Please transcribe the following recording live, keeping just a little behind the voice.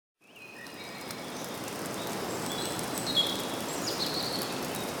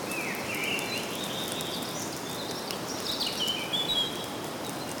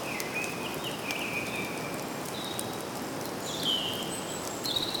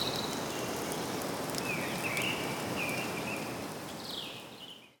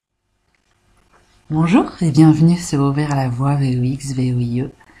Bonjour et bienvenue sur Ouvrir la voie VOX VOIE.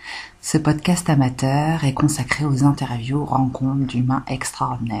 Ce podcast amateur est consacré aux interviews, rencontres d'humains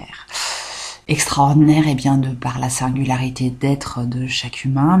extraordinaires. Extraordinaires et bien de par la singularité d'être de chaque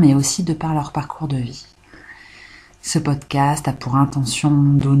humain, mais aussi de par leur parcours de vie. Ce podcast a pour intention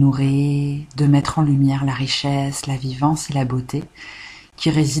d'honorer, de mettre en lumière la richesse, la vivance et la beauté qui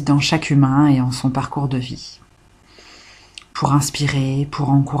résident dans chaque humain et en son parcours de vie. Pour inspirer,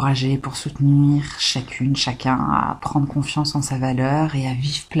 pour encourager, pour soutenir chacune, chacun à prendre confiance en sa valeur et à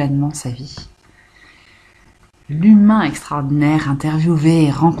vivre pleinement sa vie. L'humain extraordinaire interviewé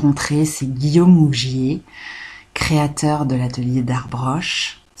et rencontré, c'est Guillaume Ougier, créateur de l'atelier d'art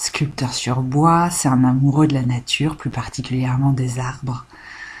broche, sculpteur sur bois, c'est un amoureux de la nature, plus particulièrement des arbres.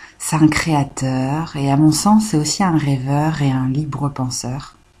 C'est un créateur et à mon sens, c'est aussi un rêveur et un libre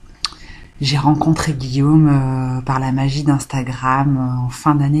penseur. J'ai rencontré Guillaume par la magie d'Instagram en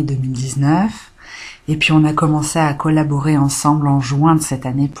fin d'année 2019 et puis on a commencé à collaborer ensemble en juin de cette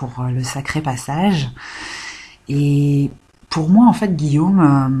année pour le Sacré Passage. Et pour moi, en fait,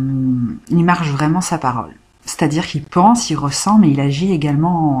 Guillaume, il marche vraiment sa parole. C'est-à-dire qu'il pense, il ressent, mais il agit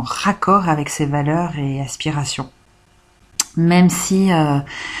également en raccord avec ses valeurs et aspirations. Même si,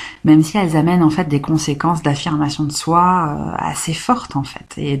 même si elles amènent en fait des conséquences d'affirmation de soi assez fortes en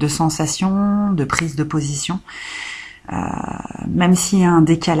fait, et de sensations, de prise de position, même s'il y a un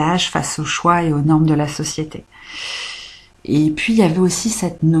décalage face aux choix et aux normes de la société. Et puis il y avait aussi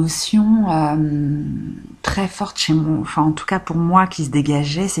cette notion très forte chez moi, enfin en tout cas pour moi qui se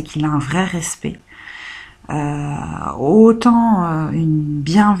dégageait, c'est qu'il a un vrai respect. Autant une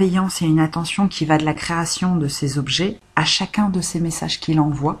bienveillance et une attention qui va de la création de ces objets à chacun de ces messages qu'il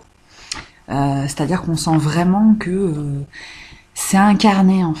envoie. C'est-à-dire qu'on sent vraiment que c'est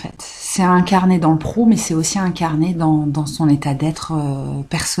incarné en fait. C'est incarné dans le pro, mais c'est aussi incarné dans son état d'être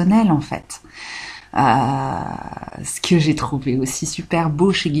personnel en fait. Ce que j'ai trouvé aussi super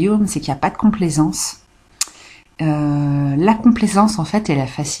beau chez Guillaume, c'est qu'il n'y a pas de complaisance. La complaisance en fait et la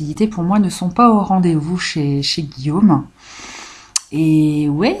facilité pour moi ne sont pas au rendez-vous chez Guillaume. Et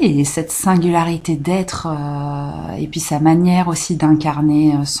ouais, et cette singularité d'être et puis sa manière aussi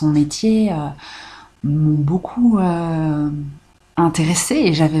d'incarner son métier m'ont beaucoup intéressée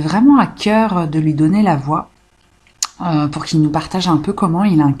et j'avais vraiment à cœur de lui donner la voix pour qu'il nous partage un peu comment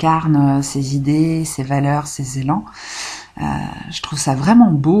il incarne ses idées, ses valeurs, ses élans. Je trouve ça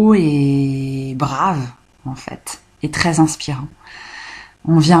vraiment beau et brave en fait et très inspirant.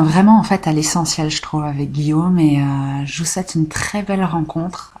 On vient vraiment en fait à l'essentiel, je trouve, avec Guillaume et je vous souhaite une très belle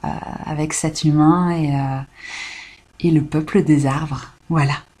rencontre avec cet humain et le peuple des arbres.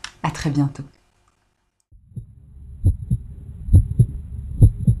 Voilà, à très bientôt.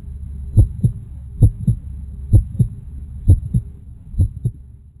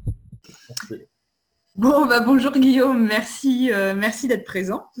 Bon, bah bonjour Guillaume, merci d'être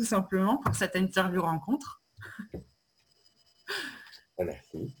présent tout simplement pour cette interview rencontre.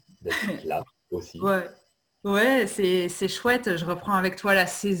 Merci d'être là aussi. Ouais, ouais, c'est chouette. Je reprends avec toi la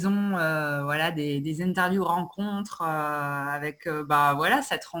saison, voilà, des interviews rencontres avec, bah voilà,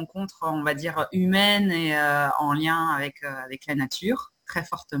 cette rencontre, on va dire humaine et en lien avec la nature très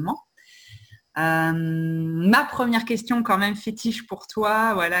fortement. Ma première question, quand même fétiche pour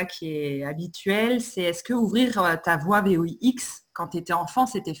toi, voilà, qui est habituelle, c'est est-ce que ouvrir ta voie VOIX quand tu étais enfant,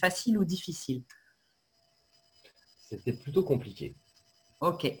 c'était facile ou difficile? C'était plutôt compliqué.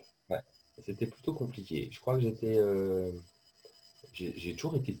 Ok. Ouais, c'était plutôt compliqué. Je crois que j'ai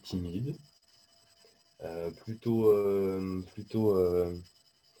toujours été timide, plutôt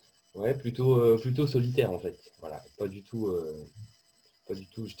solitaire en fait. Voilà, pas du tout.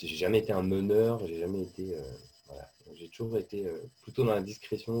 J'ai jamais été un meneur, j'ai jamais été, voilà. Donc, j'ai toujours été plutôt dans la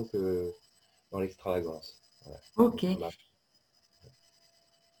discrétion que dans l'extravagance. Voilà. Donc, Ok. ça m'a-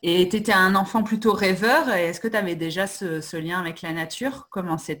 Et tu étais un enfant plutôt rêveur. Et est-ce que tu avais déjà ce lien avec la nature?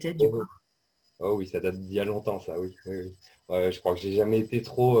 Comment c'était du coup? Oh, oh oui, ça date d'il y a longtemps, ça, oui. Oui, oui. Ouais, je crois que j'ai jamais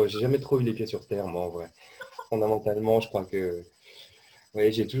trop eu les pieds sur terre, moi, en vrai. Fondamentalement, je crois que,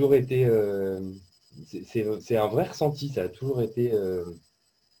 ouais, j'ai toujours été, c'est un vrai ressenti, ça a toujours été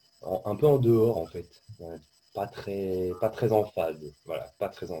un peu en dehors, en fait. Ouais, pas très en phase, voilà, pas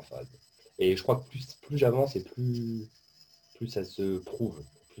très en phase. Et je crois que plus j'avance et plus ça se prouve,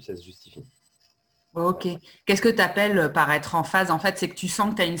 plus ça se justifie. Ok. Qu'est-ce que tu appelles par être en phase? En fait, c'est que tu sens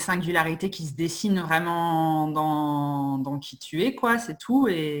que tu as une singularité qui se dessine vraiment dans qui tu es, quoi, c'est tout.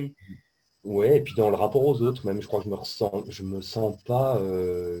 Et Ouais, et puis dans le rapport aux autres, même, je crois que je me sens pas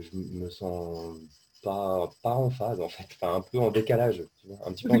en phase, en fait, enfin, un peu en décalage, tu vois,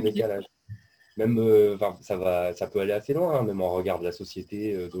 un petit peu en Ok. décalage. Même, enfin, ça peut aller assez loin, hein, même en regard de la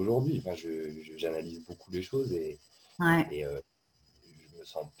société d'aujourd'hui. Enfin, j'analyse beaucoup les choses Ouais, et je me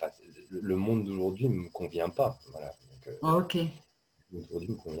sens pas, le monde d'aujourd'hui ne me convient pas. Voilà. Donc, ok. le monde d'aujourd'hui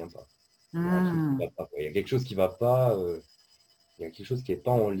ne me convient pas. Il y a un truc qui Hmm, va pas, quoi. Il y a quelque chose qui va pas. Il y a quelque chose qui n'est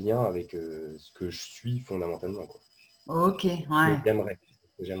pas en lien avec ce que je suis fondamentalement, quoi. ok, Mais ouais. j'aimerais.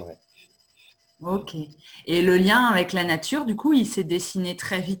 J'aimerais. Ok. Et le lien avec la nature, du coup, il s'est dessiné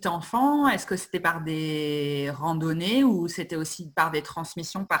très vite enfant. Est-ce que c'était par des randonnées ou c'était aussi par des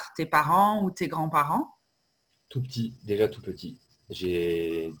transmissions par tes parents ou tes grands-parents? Tout petit, déjà tout petit.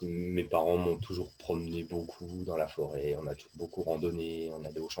 Mes parents m'ont toujours promené beaucoup dans la forêt. On a toujours beaucoup randonné. On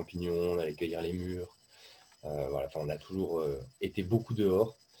allait aux champignons, on allait cueillir les mûres. Voilà, enfin, on a toujours été beaucoup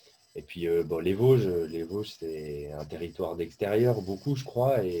dehors. Et puis, bon, les Vosges, c'est un territoire d'extérieur, beaucoup, je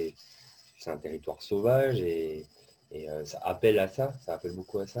crois, et c'est un territoire sauvage et ça appelle à ça, ça appelle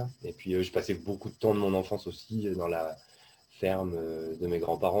beaucoup à ça. Et puis, je passais beaucoup de temps de mon enfance aussi dans la ferme de mes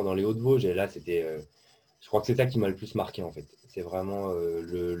grands-parents dans les Hauts-de-Vosges. Et là, je crois que c'est ça qui m'a le plus marqué, en fait. C'est vraiment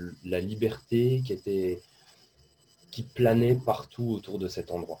la liberté qui planait partout autour de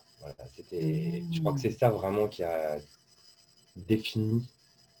cet endroit. Voilà, je crois que Hmm. c'est ça vraiment qui a défini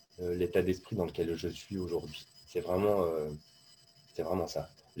l'état d'esprit dans lequel je suis aujourd'hui. C'est vraiment ça.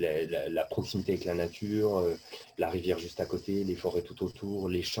 La proximité avec la nature, la rivière juste à côté, les forêts tout autour,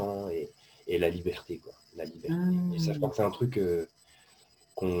 les champs et la liberté, quoi. La liberté. Et ça, je crois Hmm. que c'est un truc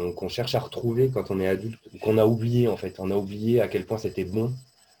qu'on cherche à retrouver quand on est adulte, qu'on a oublié en fait. On a oublié à quel point c'était bon,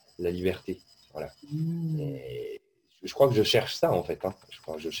 la liberté. Voilà. Hmm. Et je crois que je cherche ça en fait. Hein. Je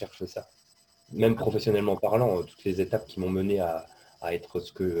crois que je cherche ça. Même professionnellement parlant, toutes les étapes qui m'ont mené à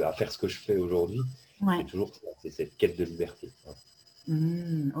faire ce que je fais aujourd'hui, c'est Ouais. toujours ça, c'est cette quête de liberté. Hein.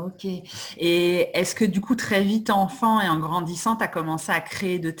 Hmm, ok. Et est-ce que du coup, très vite, enfant et en grandissant, tu as commencé à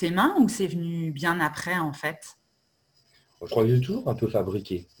créer de tes mains ou c'est venu bien après, en fait? Je crois que j'ai toujours un peu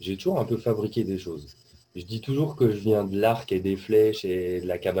fabriqué. J'ai toujours un peu fabriqué des choses. Je dis toujours que je viens de l'arc et des flèches et de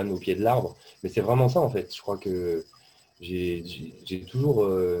la cabane au pied de l'arbre, mais c'est vraiment ça en fait. Je crois que j'ai j'ai toujours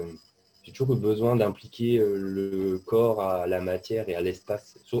eu besoin d'impliquer le corps à la matière et à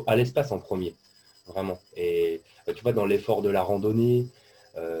l'espace en premier, vraiment. Et tu vois, dans l'effort de la randonnée,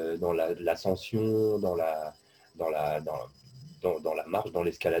 dans l'ascension, dans la, dans, dans la marche, dans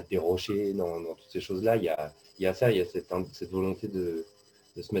l'escalade des rochers, dans toutes ces choses-là, il y a ça, il y a cette volonté de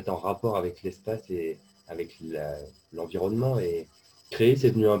se mettre en rapport avec l'espace et avec l'environnement. Et créer, c'est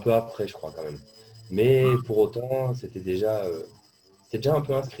venu un peu après, je crois, quand même. Mais pour autant, c'était déjà un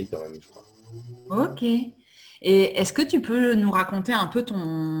peu inscrit quand même, je crois. Ok. Et est-ce que tu peux nous raconter un peu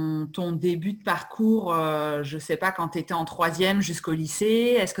ton début de parcours, je ne sais pas, quand tu étais en troisième jusqu'au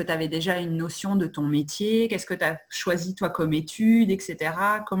lycée? Est-ce que tu avais déjà une notion de ton métier? Qu'est-ce que tu as choisi toi comme études, etc.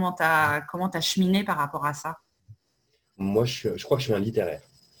 Comment t'as cheminé par rapport à ça? Moi, je crois que je suis un littéraire.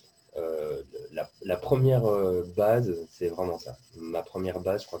 La première base, c'est vraiment ça. Ma première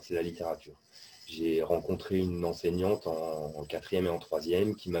base, je crois que c'est la littérature. J'ai rencontré une enseignante en quatrième et en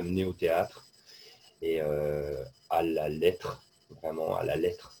troisième qui m'a mené au théâtre et à la lettre, vraiment à la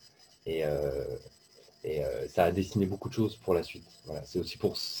lettre. Et, ça a dessiné beaucoup de choses pour la suite. Voilà.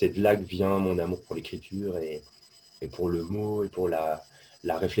 C'est de là que vient mon amour pour l'écriture et pour le mot et pour la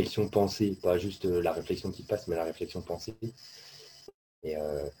réflexion pensée, pas juste la réflexion qui passe, mais la réflexion pensée. Et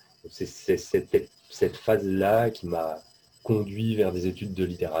c'est cette phase-là qui m'a conduit vers des études de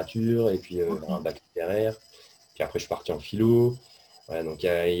littérature et puis Ok. un bac littéraire. Puis après, je suis parti en philo. Voilà, donc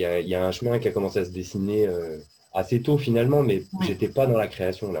il y a un chemin qui a commencé à se dessiner assez tôt finalement, mais Ouais. j'étais pas dans la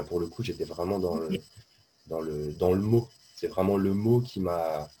création là. Pour le coup, j'étais vraiment Ok. dans le mot. C'est vraiment le mot qui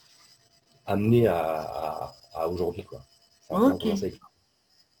m'a amené à aujourd'hui, quoi. Ça a vraiment Ok. commencé avec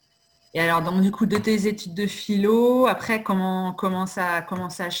Et alors, donc, du coup, de tes études de philo, après, comment ça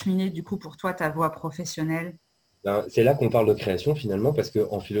a cheminé, du coup, pour toi, ta voie professionnelle? ben, c'est là qu'on parle de création finalement, parce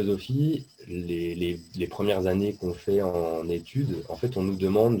qu'en philosophie, les premières années qu'on fait en études, en fait, on nous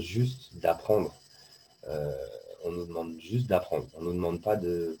demande juste d'apprendre. Euh, on nous demande juste d'apprendre. On nous demande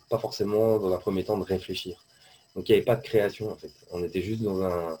pas forcément dans un premier temps de réfléchir. Donc il n'y avait pas de création en fait. On était juste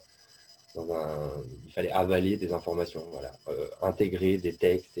il fallait avaler des informations, voilà, intégrer des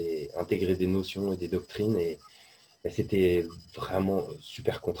textes et intégrer des notions et des doctrines et c'était vraiment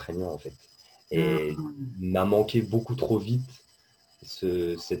super contraignant en fait. Et Hmm. il m'a manqué beaucoup trop vite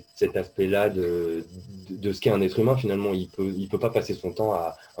cet aspect-là de ce qu'est un être humain. Finalement, il peut pas passer son temps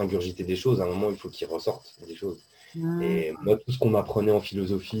à ingurgiter des choses. À un moment, il faut qu'il ressorte des choses. Hmm. Et moi, tout ce qu'on m'apprenait en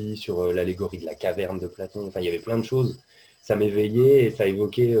philosophie sur l'allégorie de la caverne de Platon, enfin, il y avait plein de choses. Ça m'éveillait et ça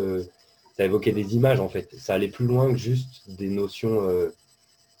évoquait des images, en fait. Ça allait plus loin que juste des notions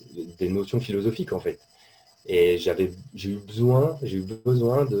des notions philosophiques en fait. Et j'ai eu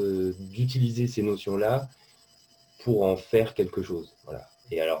besoin d'utiliser ces notions-là pour en faire quelque chose. Voilà.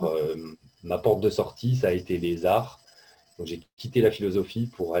 Et alors, ma porte de sortie, ça a été les arts. Donc, j'ai quitté la philosophie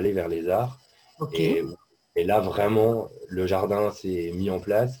pour aller vers les arts. Ok. Et, et là, vraiment, le jardin s'est mis en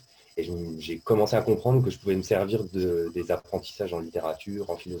place. Et j'ai commencé à comprendre que je pouvais me servir des apprentissages en littérature,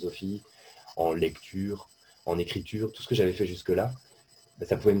 en philosophie, en lecture, en écriture, tout ce que j'avais fait jusque-là, ben,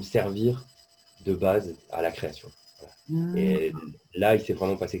 ça pouvait me servir de base à la création. Voilà. Et Hmm. là, il s'est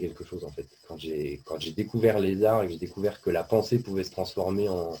vraiment passé quelque chose en fait. Quand j'ai découvert les arts et que j'ai découvert que la pensée pouvait se transformer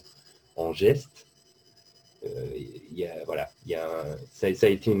en geste, voilà, ça a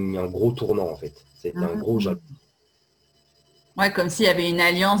été un gros tournant en fait. Ça a été un gros jalon. Hmm. Ouais, comme s'il y avait une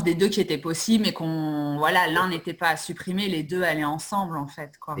alliance des deux qui était possible, mais voilà, l'un n'était pas à supprimer, les deux allaient ensemble, en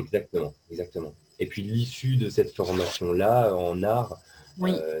fait, quoi. Exactement, exactement. Et puis l'issue de cette formation-là en art,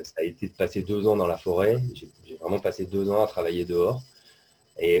 Oui. ça a été de passer 2 ans dans la forêt. J'ai vraiment passé 2 ans à travailler dehors.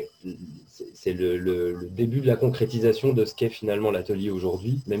 Et c'est le début de la concrétisation de ce qu'est finalement l'atelier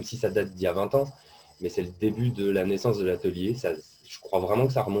aujourd'hui, même si ça date d'il y a 20 ans, mais c'est le début de la naissance de l'atelier. Je crois vraiment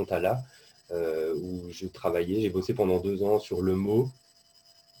que ça remonte à là, où je travaillais. J'ai bossé pendant 2 ans sur le mot,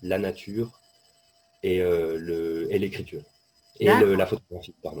 la nature et l'écriture. Et la D'accord.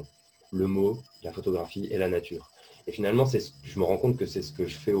 photographie, pardon. Le mot, la photographie et la nature. Et finalement, je me rends compte que c'est ce que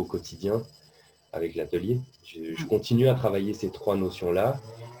je fais au quotidien avec l'atelier. Je continue à travailler ces 3 notions-là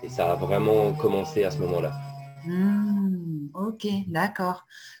et ça a vraiment commencé à ce moment-là. Ok, d'accord.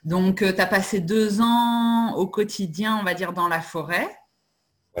 Donc, tu as passé 2 ans au quotidien, on va dire, dans la forêt,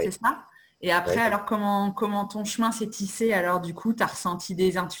 c'est Ouais, ça? Et après, ouais. alors, comment ton chemin s'est tissé? Alors, du coup, tu as ressenti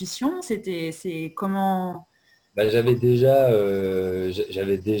des intuitions? C'est comment? Bah, j'avais déjà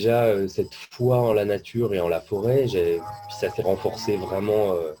cette foi en la nature et en la forêt. Puis ça s'est renforcé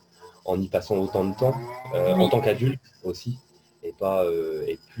vraiment en y passant autant de temps, en Oui. tant qu'adulte aussi, et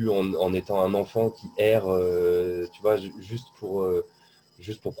plus en étant un enfant qui erre, tu vois, juste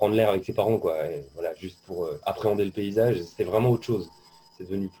pour prendre l'air avec ses parents, quoi. Et voilà, juste pour appréhender le paysage. C'était vraiment autre chose. C'est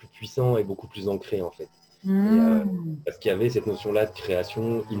devenu plus puissant et beaucoup plus ancré en fait. Et Hmm. parce qu'il y avait cette notion-là de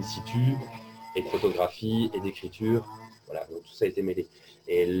création in situ, et de photographie et d'écriture. Voilà, donc tout ça a été mêlé.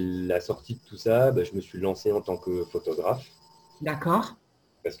 Et la sortie de tout ça, bah, je me suis lancé en tant que photographe D'accord.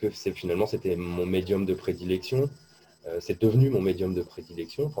 parce que finalement c'était mon médium de prédilection. C'est devenu mon médium de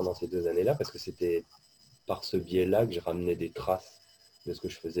prédilection pendant ces 2 années-là parce que c'était par ce biais-là que je ramenais des traces de ce que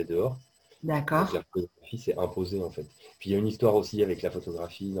je faisais dehors. Donc D'accord. la photographie s'est imposée en fait. Puis il y a une histoire aussi avec la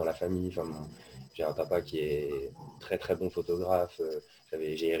photographie dans la famille. Enfin, j'ai un papa qui est très très bon photographe.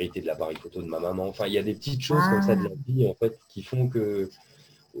 J'ai hérité de l'appareil photo de ma maman. Enfin, il y a des petites choses comme ça de Ah, la vie en fait qui font que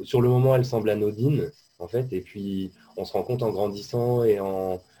sur le moment elles semblent anodines en fait. Et puis on se rend compte en grandissant et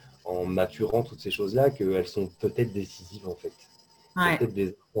en maturant toutes ces choses-là qu'elles sont peut-être décisives en fait. C'est ouais. peut-être des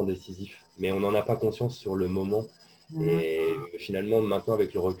instants décisifs, mais on n'en a pas conscience sur le moment. Hmm. Et finalement, maintenant,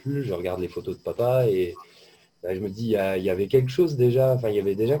 avec le recul, je regarde les photos de papa et bah, je me dis, il y avait quelque chose déjà, enfin, il y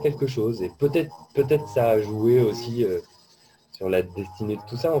avait déjà quelque chose. Et peut-être ça a joué aussi sur la destinée de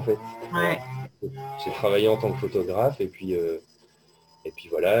tout ça, en fait. Voilà. Ouais. J'ai travaillé en tant que photographe et puis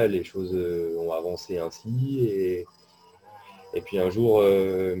voilà, les choses ont avancé ainsi. Et puis un jour,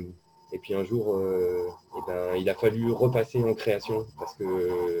 eh ben, il a fallu repasser en création parce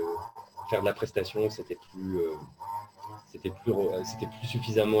que faire de la prestation, c'était plus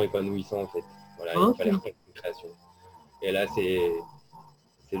suffisamment épanouissant en fait. Voilà, il Ok. fallait repasser en création. Et là, c'est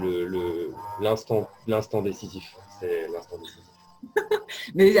l'instant décisif. C'est l'instant décisif.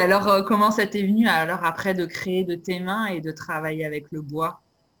 Mais alors, comment ça t'est venu alors après de créer de tes mains et de travailler avec le bois?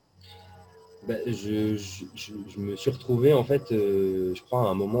 Ben, je me suis retrouvé en fait, je crois, à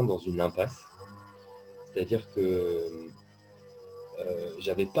un moment dans une impasse. C'est-à-dire que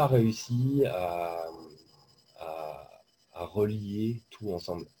j'avais pas réussi à, à relier tout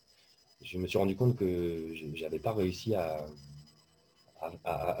ensemble. Je me suis rendu compte que je n'avais pas réussi à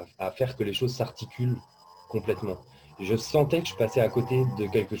faire que les choses s'articulent complètement. Je sentais que je passais à côté de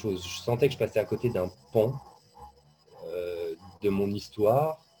quelque chose. Je sentais que je passais à côté d'un pan de mon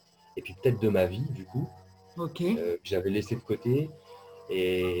histoire et puis peut-être de ma vie, du coup, Ok. que j'avais laissé de côté.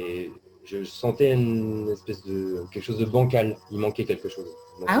 Et je sentais une espèce de quelque chose de bancal. Il manquait quelque chose.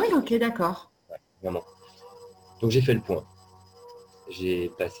 Il Ah manquait oui, quelque ok, chose. d'accord. Ouais, vraiment. Donc j'ai fait le point. J'ai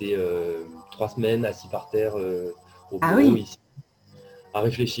passé 3 semaines assis par terre au Ah bureau oui. ici, à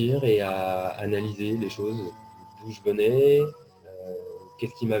réfléchir et à analyser les choses, d'où je venais,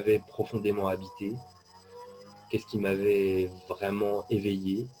 qu'est-ce qui m'avait profondément habité, qu'est-ce qui m'avait vraiment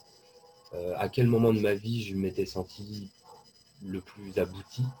éveillé, à quel moment de ma vie je m'étais senti le plus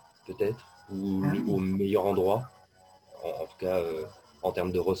abouti, peut-être, ou Ah au oui. meilleur endroit, en tout cas en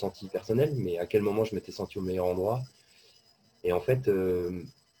termes de ressenti personnel, mais à quel moment je m'étais senti au meilleur endroit. Et en fait,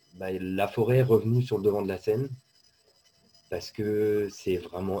 la forêt est revenue sur le devant de la scène parce que c'est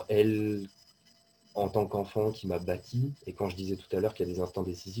vraiment elle, en tant qu'enfant, qui m'a bâti. Et quand je disais tout à l'heure qu'il y a des instants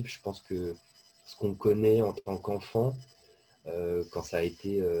décisifs, je pense que ce qu'on connaît en tant qu'enfant, quand ça a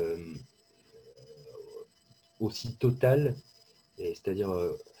été aussi total, c'est-à-dire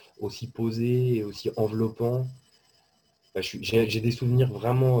aussi posé et aussi enveloppant, j'ai des souvenirs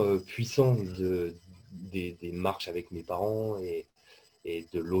vraiment puissants des marches avec mes parents et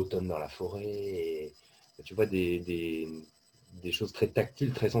de l'automne dans la forêt. Et, tu vois, des choses très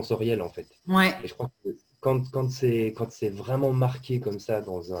tactiles, très sensorielles en fait. Ouais. Et je crois que quand c'est vraiment marqué comme ça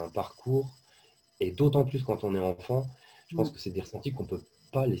dans un parcours, et d'autant plus quand on est enfant, je pense Mm. que c'est des ressentis qu'on ne peut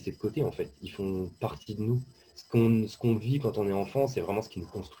pas laisser de côté en fait. Ils font partie de nous. Ce qu'on vit quand on est enfant, c'est vraiment ce qui nous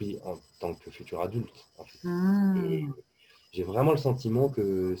construit en tant que futur adulte en fait. Et Mm. j'ai vraiment le sentiment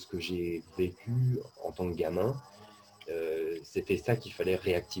que ce que j'ai vécu en tant que gamin, c'était ça qu'il fallait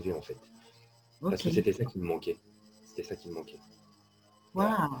réactiver en fait. Parce Ok. que c'était ça qui me manquait. C'était ça qui me manquait.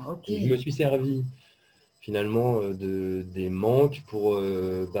 Voilà. Waouh, ok. Et je me suis servi finalement des manques pour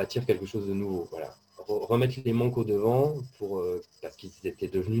bâtir quelque chose de nouveau. Voilà. Remettre les manques au devant parce qu'ils étaient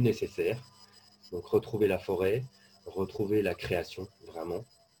devenus nécessaires. Donc retrouver la forêt, retrouver la création, vraiment,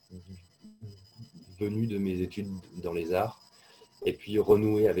 venue de mes études dans les arts, et puis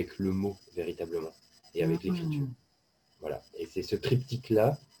renouer avec le mot véritablement, et avec l'écriture. Mm. Voilà. Et c'est ce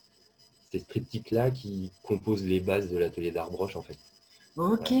triptyque-là qui compose les bases de l'atelier d'Arbroche, en fait.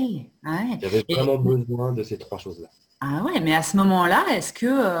 Ok. Voilà. Ouais. J'avais Et, vraiment besoin de ces trois choses-là. ah ouais, mais à ce moment-là, est-ce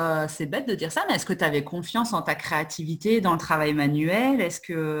que, c'est bête de dire ça, mais est-ce que tu avais confiance en ta créativité, dans le travail manuel? Est-ce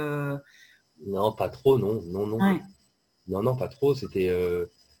que... Non, pas trop, non, non, non. Ouais. Non, non, pas trop. C'était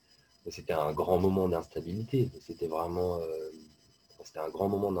un grand moment d'instabilité. C'était un grand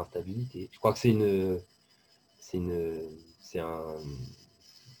moment d'instabilité. Je crois que c'est une, c'est un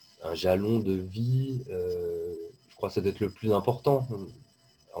jalon de vie. Je crois que ça doit être le plus important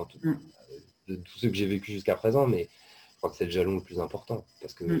en tout- Mm. de tous ceux que j'ai vécu jusqu'à présent, mais je crois que c'est le jalon le plus important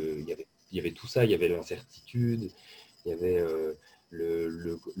parce que Mm. il y avait tout ça. Il y avait l'incertitude, il y avait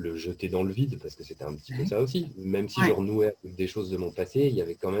le jeter dans le vide parce que c'était un petit peu Ouais. ça aussi. Même si je Ouais. renouais avec des choses de mon passé, il y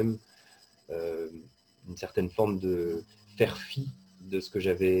avait quand même euh, une certaine forme de faire fi de ce que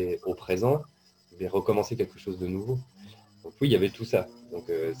j'avais au présent, mais recommencer quelque chose de nouveau. Donc oui, il y avait tout ça.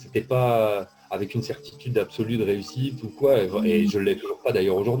 Donc c'était pas avec une certitude absolue de réussite ou quoi, et je l'ai toujours pas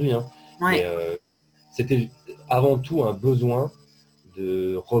d'ailleurs aujourd'hui, hein, mais Ouais. c'était avant tout un besoin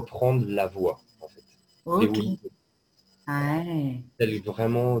de reprendre la voie, en fait. Et Ok. oui, Ouais. c'est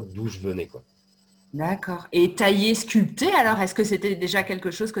vraiment d'où je venais, quoi. D'accord. Et tailler, sculpter, alors, est-ce que c'était déjà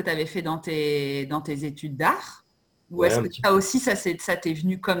quelque chose que tu avais fait dans tes études d'art? Ou Ouais, est-ce que ça aussi, ça t'est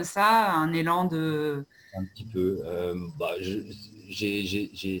venu comme ça, un élan de... un petit peu.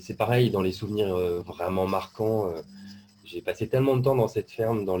 C'est pareil dans les souvenirs vraiment marquants. J'ai passé tellement de temps dans cette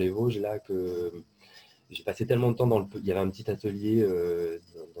ferme dans les Vosges là que j'ai passé tellement de temps il y avait un petit atelier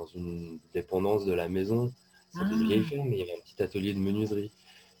dans une dépendance de la maison. C'était une vieille Ah, ferme, mais il y avait un petit atelier de menuiserie.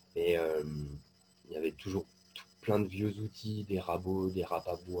 Et il y avait toujours plein de vieux outils, des rabots, des râpes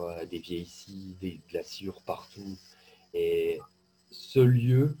à bois, des vieilles scies, des glaçures partout. Et ce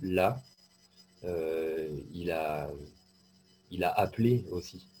lieu-là, euh, il a, il a appelé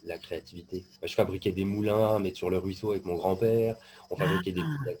aussi la créativité. Je fabriquais des moulins à mettre sur le ruisseau avec mon grand-père. On fabriquait des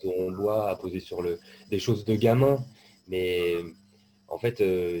petits ah, bateaux en bois à poser des choses de gamin. Mais en fait,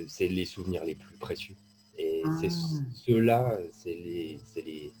 c'est les souvenirs les plus précieux. Et c'est ah. ceux-là, c'est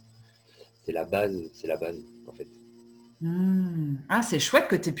la base, en fait. Ah, c'est chouette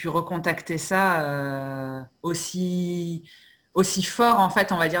que tu aies pu recontacter ça aussi fort, en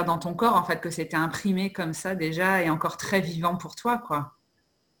fait, on va dire, dans ton corps, en fait, que c'était imprimé comme ça déjà et encore très vivant pour toi, quoi.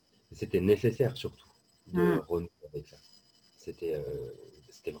 C'était nécessaire surtout de Hmm. renouer avec ça. C'était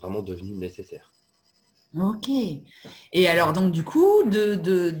c'était vraiment devenu nécessaire. Ok. Et alors, donc, du coup,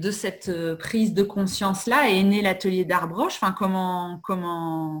 de cette prise de conscience-là est né l'atelier d'Arbroche. Enfin, comment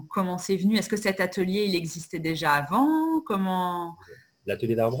c'est venu? Est-ce que cet atelier, il existait déjà avant? Comment?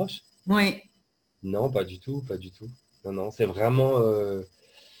 L'atelier d'Arbroche? Oui. Non, pas du tout, pas du tout. Non, non, c'est vraiment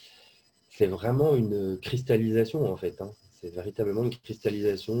une cristallisation en fait, hein. C'est véritablement une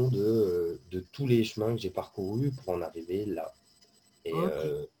cristallisation de tous les chemins que j'ai parcourus pour en arriver là. Et Ok.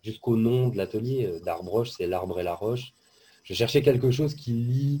 jusqu'au nom de l'atelier d'Arbroche, c'est l'arbre et la roche. Je cherchais quelque chose qui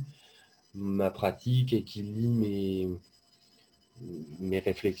lie ma pratique et qui lie mes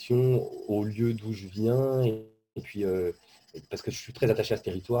réflexions au lieu d'où je viens. Et puis parce que je suis très attaché à ce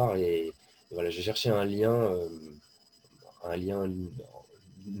territoire et voilà, j'ai cherché un lien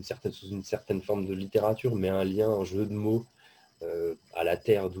sous une certaine forme de littérature, mais un lien, un jeu de mots à la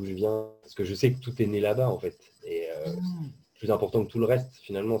terre d'où je viens, parce que je sais que tout est né là-bas en fait. Et Mm. plus important que tout le reste,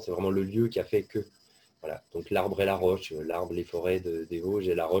 finalement, c'est vraiment le lieu qui a fait que. Voilà. Donc l'arbre et la roche, l'arbre, les forêts des Vosges,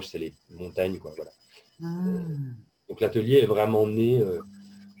 et la roche, c'est les montagnes, quoi. Voilà. Mm. Donc l'atelier est vraiment né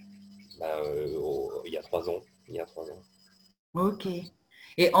il y a 3 ans. Il y a 3 ans. Ok.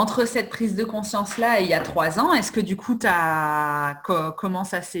 Et entre cette prise de conscience-là et il y a 3 ans, est-ce que du coup, comment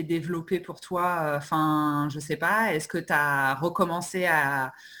ça s'est développé pour toi? Enfin, je sais pas, est-ce que tu as recommencé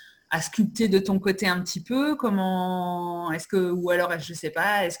à sculpter de ton côté un petit peu? Ou alors, je sais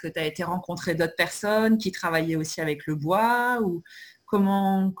pas, est-ce que tu as été rencontrer d'autres personnes qui travaillaient aussi avec le bois? Ou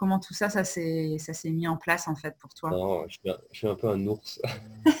comment tout ça, ça s'est mis en place en fait pour toi? Non, je suis un peu un ours.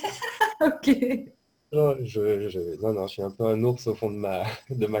 Ok. Non, non, je suis un peu un ours au fond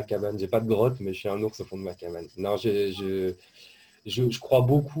de ma cabane. J'ai pas de grotte, mais je suis un ours au fond de ma cabane. Non, je crois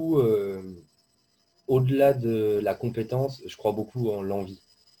beaucoup, au-delà de la compétence, je crois beaucoup en l'envie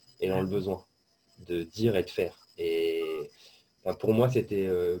et dans le besoin de dire et de faire. Et enfin, pour moi, c'était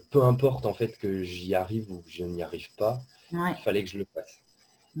peu importe en fait que j'y arrive ou que je n'y arrive pas, Ouais. il fallait que je le fasse.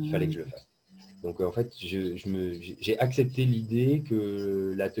 Il fallait que je le Mm. fasse. Donc en fait, j'ai accepté l'idée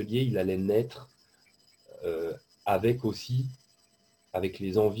que l'atelier, il allait naître euh, avec aussi, avec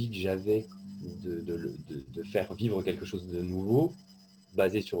les envies que j'avais de faire vivre quelque chose de nouveau,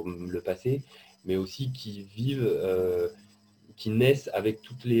 basé sur le passé, mais aussi qui naissent avec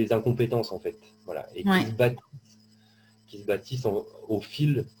toutes les incompétences en fait, voilà, et Ouais. qui se bâtissent au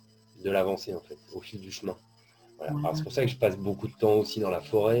fil de l'avancée en fait, au fil du chemin. Voilà. Alors c'est pour ça que je passe beaucoup de temps aussi dans la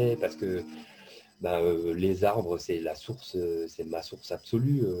forêt parce que les arbres c'est c'est ma source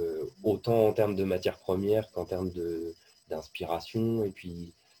absolue, autant en termes de matières premières qu'en termes d'inspiration et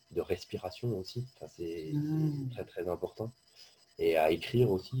puis de respiration aussi. Enfin, c'est Mm. très très important. Et à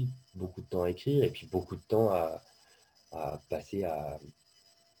écrire aussi, beaucoup de temps à écrire et puis beaucoup de temps à passer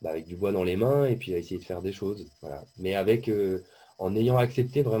avec du bois dans les mains et puis à essayer de faire des choses. Voilà. Mais en ayant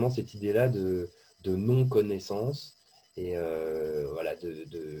accepté vraiment cette idée-là de non-connaissance. Et voilà,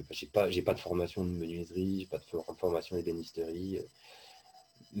 j'ai pas de formation de menuiserie, j'ai pas de formation d'ébénisterie,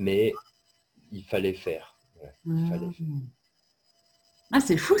 mais il fallait faire. Ouais, il fallait faire. Mm. Ah,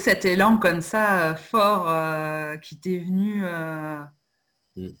 c'est fou cet élan comme ça, fort, qui t'est venu.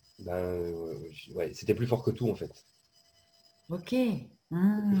 Mm. Ouais, c'était plus fort que tout en fait. Ok. C'était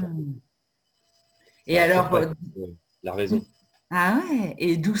plus fort que Mm. tout. Et Ça a alors, surpassé la raison. ah ouais,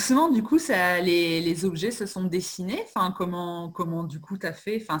 et doucement, du coup, les objets se sont dessinés. Enfin, comment du coup t'as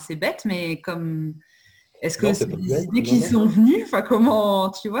fait? Enfin, c'est bête, mais est-ce que Non, c'est c'est pas des bête. idées Non, qui non. sont venues?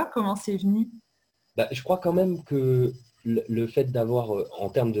 Enfin, tu vois, comment c'est venu? Je crois quand même que le fait d'avoir, en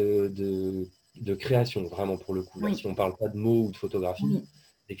termes de création, vraiment pour le coup, là, si Oui, on ne parle pas de mots ou de photographie, oui.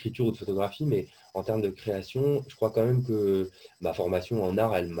 d'écriture ou de photographie, mais en termes de création, je crois quand même que ma formation en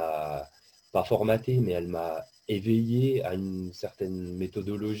art, elle m'a pas formaté, mais elle m'a éveillé à une certaine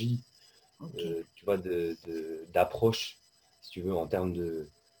méthodologie, Ok, tu vois, d'approche, si tu veux, en termes de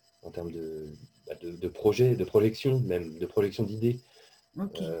projet, de projection, même de projection d'idées.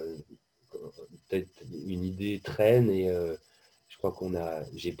 ok. Euh, Peut-être une idée traîne et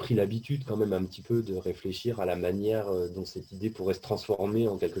j'ai pris l'habitude quand même un petit peu de réfléchir à la manière dont cette idée pourrait se transformer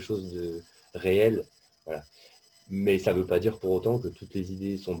en quelque chose de réel. Voilà. Mais ça ne veut pas dire pour autant que toutes les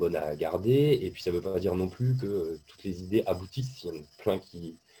idées sont bonnes à garder et puis ça ne veut pas dire non plus que toutes les idées aboutissent. Il y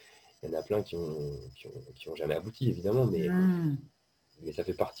en a plein qui ont jamais abouti évidemment, Hmm. mais ça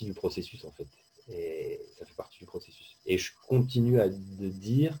fait partie du processus en fait. Et ça fait partie du processus. Et je continue de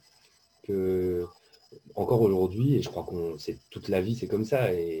dire que encore aujourd'hui, et je crois qu'on c'est toute la vie, c'est comme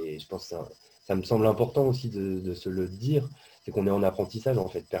ça, et je pense que ça me semble important aussi de se le dire, c'est qu'on est en apprentissage en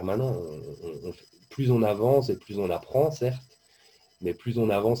fait permanent. Plus on avance et plus on apprend, certes, mais plus on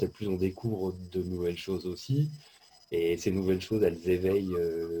avance et plus on découvre de nouvelles choses aussi. Et ces nouvelles choses, elles éveillent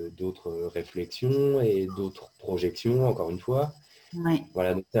d'autres réflexions et d'autres projections, encore une fois. Ouais.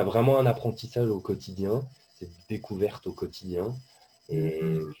 Voilà, donc c'est vraiment un apprentissage au quotidien, c'est une découverte au quotidien. Et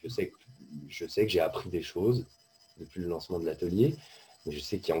Hmm. je sais que j'ai appris des choses depuis le lancement de l'atelier, mais je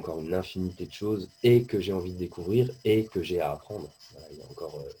sais qu'il y a encore une infinité de choses et que j'ai envie de découvrir et que j'ai à apprendre. Voilà, il y a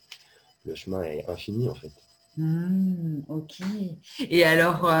encore, le chemin est infini en fait. Ok. Et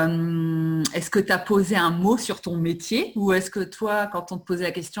alors, est-ce que tu as posé un mot sur ton métier ou est-ce que toi, quand on te posait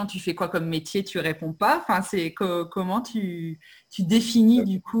la question, tu fais quoi comme métier, tu réponds pas? Enfin, comment tu définis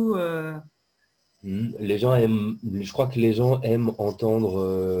du coup Les gens aiment, je crois que les gens aiment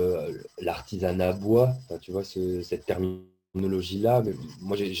entendre l'artisanat bois, enfin, tu vois, cette terminologie terminologie-là, mais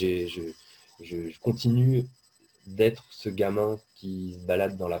moi, je continue d'être ce gamin qui se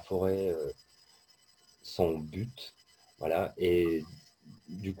balade dans la forêt sans but. Voilà. Et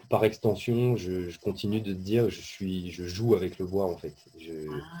du coup, par extension, je continue de dire je joue avec le bois, en fait. Je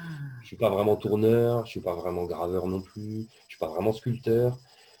ne Ah. suis pas vraiment tourneur, je ne suis pas vraiment graveur non plus, je ne suis pas vraiment sculpteur,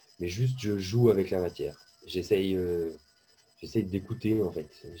 mais juste je joue avec la matière. J'essaye d'écouter, en fait.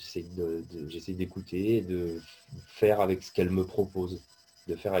 J'essaye d'écouter et de faire avec ce qu'elle me propose,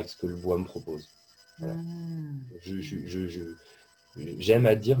 de faire avec ce que le bois me propose. Voilà. Hmm. J'aime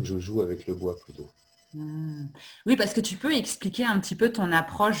à dire que je joue avec le bois plutôt. Hmm. Oui, parce que tu peux expliquer un petit peu ton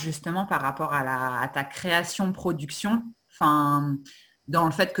approche justement par rapport à ta création-production. Enfin, dans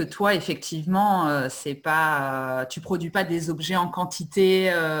le fait que toi, effectivement, c'est pas, tu produis pas des objets en quantité,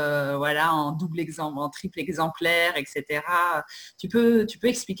 voilà, en double exemple, en triple exemplaire, etc. Tu peux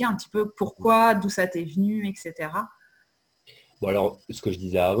expliquer un petit peu pourquoi, d'où ça t'est venu, etc. Bon, alors, ce que je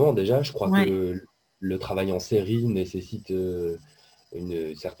disais avant, déjà, je crois Ouais. que le travail en série nécessite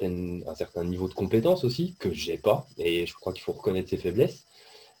un certain niveau de compétence aussi, que j'ai pas, et je crois qu'il faut reconnaître ses faiblesses.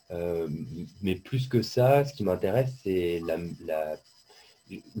 Euh, mais plus que ça, ce qui m'intéresse, c'est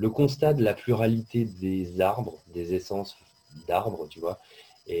le constat de la pluralité des arbres, des essences d'arbres, tu vois,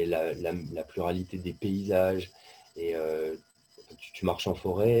 et la pluralité des paysages. Et tu marches en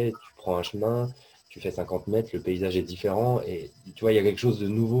forêt, tu prends un chemin, tu fais 50 mètres, le paysage est différent, et tu vois, il y a quelque chose de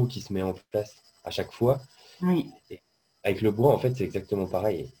nouveau qui se met en place à chaque fois. Oui. Et avec le bois, en fait, c'est exactement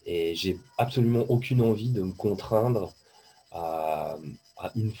pareil. Et j'ai absolument aucune envie de me contraindre à,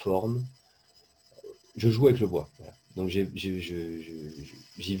 à une forme. Je joue avec le bois. Voilà. Donc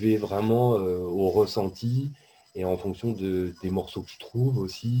j'y vais vraiment au ressenti et en fonction des morceaux que je trouve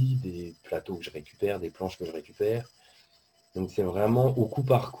aussi, des plateaux que je récupère, des planches que je récupère. Donc c'est vraiment au coup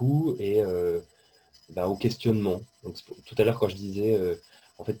par coup et au questionnement. Donc, tout à l'heure quand je disais,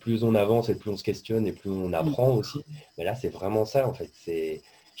 en fait plus on avance et plus on se questionne et plus on Oui. apprend aussi, mais là c'est vraiment ça en fait. C'est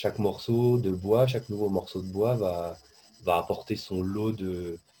chaque morceau de bois, chaque nouveau morceau de bois va apporter son lot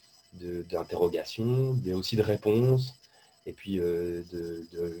d'interrogations, mais aussi de réponses, et puis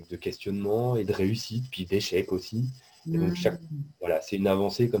de questionnements et de réussites, puis d'échecs aussi. Et donc, Hmm. voilà, c'est une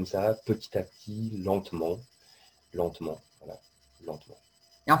avancée comme ça, petit à petit, lentement, lentement, voilà, lentement.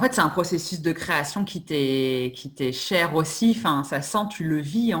 Et en fait, c'est un processus de création qui t'est cher aussi. Enfin, ça sent, tu le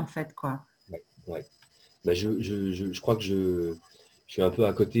vis en fait, quoi. Ouais, ouais. Je crois que je suis un peu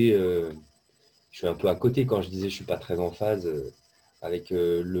à côté. Je suis un peu à côté quand je disais je suis pas très en phase avec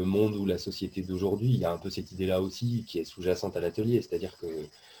le monde ou la société d'aujourd'hui. Il y a un peu cette idée-là aussi qui est sous-jacente à l'atelier, c'est-à-dire que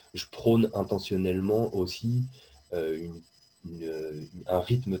je prône intentionnellement aussi un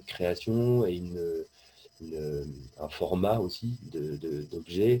rythme de création et un format aussi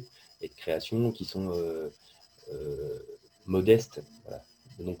d'objets et de création qui sont euh, modestes. Voilà.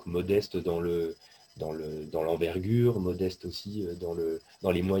 Donc modestes dans l'envergure, modeste aussi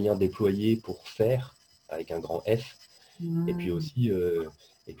dans les moyens déployés pour faire avec un grand F, et puis Hmm.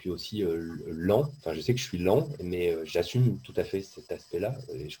 aussi, lent. Enfin, je sais que je suis lent, mais j'assume tout à fait cet aspect-là,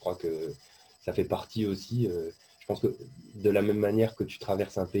 et je crois que ça fait partie aussi, je pense que de la même manière que tu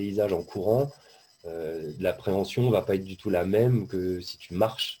traverses un paysage en courant, l'appréhension ne va pas être du tout la même que si tu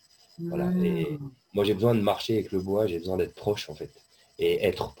marches. Voilà. Et Hmm. moi, j'ai besoin de marcher avec le bois, j'ai besoin d'être proche, en fait. Et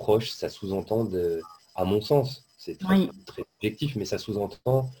être proche, ça sous-entend, à mon sens, c'est très, Oui. très objectif, mais ça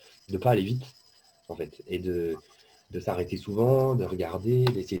sous-entend de ne pas aller vite, en fait, et de s'arrêter souvent, de regarder,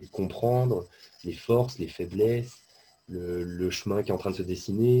 d'essayer de comprendre les forces, les faiblesses, le chemin qui est en train de se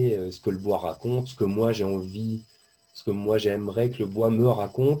dessiner, ce que le bois raconte, ce que moi j'ai envie, ce que moi j'aimerais que le bois me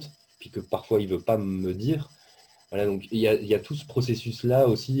raconte, puis que parfois il ne veut pas me dire. Voilà, donc il y a tout ce processus-là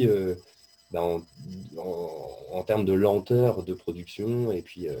aussi en termes de lenteur de production, et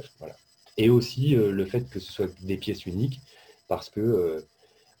puis voilà. Et aussi le fait que ce soit des pièces uniques, parce que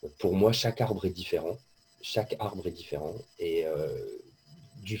pour moi, chaque arbre est différent. Chaque arbre est différent. Et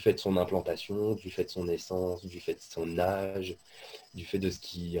du fait de son implantation, du fait de son essence, du fait de son âge, du fait de ce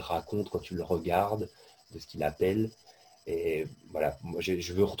qu'il raconte quand tu le regardes, de ce qu'il appelle. Et voilà, moi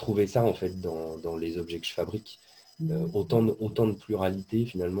je veux retrouver ça en fait dans les objets que je fabrique. Hmm. Autant de pluralité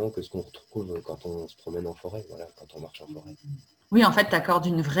finalement que ce qu'on retrouve quand on se promène en forêt, voilà, quand on marche en forêt. Oui, en fait, tu accordes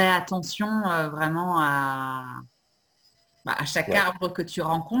une vraie attention vraiment à chaque Ouais. arbre que tu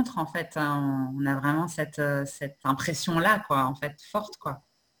rencontres. En fait, hein. On a vraiment cette impression-là, quoi, en fait, forte, quoi.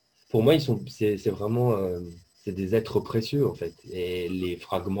 Pour moi, c'est vraiment, c'est des êtres précieux en fait. Et les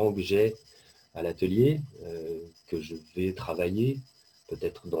fragments que j'ai à l'atelier, que je vais travailler,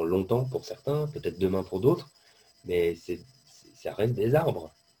 peut-être dans longtemps pour certains, peut-être demain pour d'autres, mais ça reste des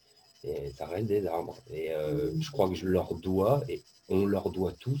arbres. Et ça reste des arbres. Et je Mmh. crois que je leur dois, et on leur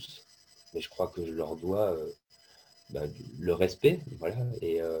doit tous, mais je crois que je leur dois bah, le respect, voilà,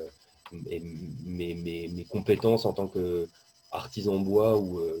 et mes compétences en tant qu'artisan bois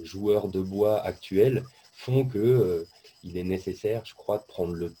ou joueur de bois actuel font que il est nécessaire, je crois, de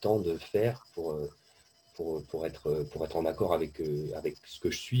prendre le temps de faire pour être en accord avec ce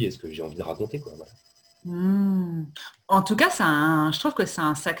que je suis et ce que j'ai envie de raconter, quoi, voilà. Hmm. En tout cas, je trouve que c'est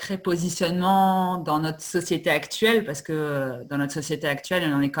un sacré positionnement dans notre société actuelle, parce que dans notre société actuelle,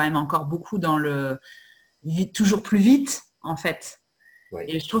 on en est quand même encore beaucoup dans le vite, toujours plus vite, en fait. Ouais,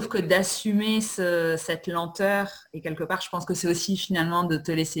 Et je trouve ouais, que d'assumer cette lenteur, et quelque part, je pense que c'est aussi finalement de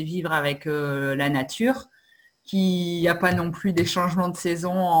te laisser vivre avec la nature, qu'il n'y a pas non plus des changements de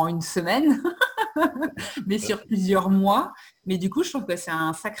saison en une semaine, mais sur plusieurs mois. Mais du coup, je trouve que c'est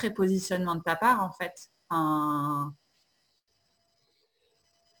un sacré positionnement de ta part, en fait. Enfin,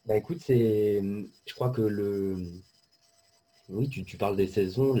 bah écoute, je crois que oui, tu parles des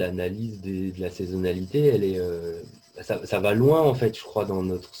saisons, l'analyse de la saisonnalité, ça va loin en fait, je crois, dans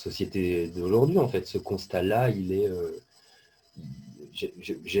notre société d'aujourd'hui. En fait, ce constat-là,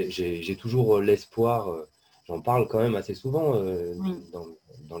 j'ai toujours l'espoir. J'en parle quand même assez souvent oui. dans,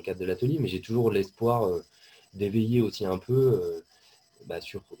 dans le cadre de l'atelier, mais j'ai toujours l'espoir d'éveiller aussi un peu bah,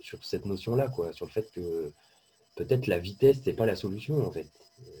 sur cette notion-là, quoi, sur le fait que peut-être la vitesse n'est pas la solution en fait.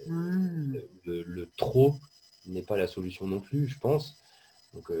 Hmm. Le trop n'est pas la solution non plus, je pense.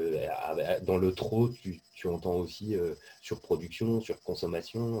 Donc, dans le trop, tu entends aussi surproduction,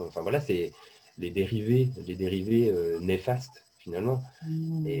 surconsommation. Enfin voilà, c'est les dérivés néfastes finalement.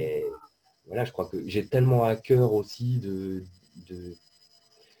 Hmm. Et voilà, je crois que j'ai tellement à cœur aussi de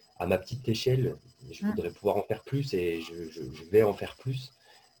à ma petite échelle, je Hmm. voudrais pouvoir en faire plus et je vais en faire plus,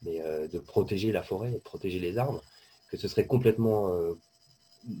 mais de protéger la forêt, de protéger les arbres, que ce serait complètement,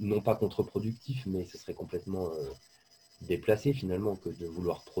 non pas contre-productif, mais ce serait complètement déplacé finalement que de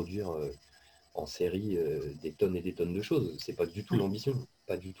vouloir produire en série des tonnes et des tonnes de choses. C'est pas du tout Ouais. l'ambition,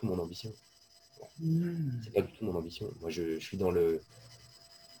 pas du tout mon ambition. Hmm. C'est pas du tout mon ambition. Moi, je suis dans le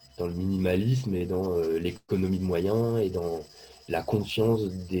minimalisme et dans l'économie de moyens et dans la conscience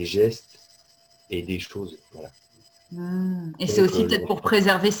des gestes et des choses. Voilà. Hmm. Et c'est Donc, aussi peut-être pour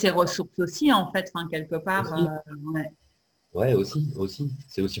préserver ses ressources aussi, en fait, enfin, quelque part. aussi, Ouais. ouais, aussi.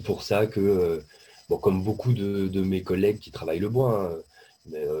 C'est aussi pour ça que, bon, comme beaucoup de mes collègues qui travaillent le bois, hein,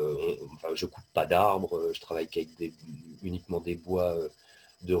 mais, enfin, je coupe pas d'arbres, je travaille uniquement des bois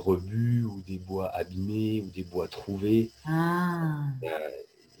de rebut ou des bois abîmés ou des bois trouvés. Ah. Euh,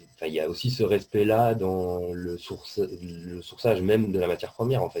 Enfin, il y a aussi ce respect-là dans le sourçage même de la matière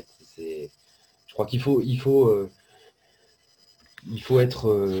première, en fait. Je crois il faut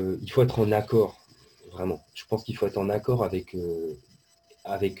être en accord, vraiment. Je pense qu'il faut être en accord avec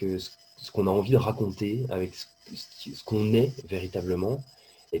ce qu'on a envie de raconter, avec ce qu'on est véritablement.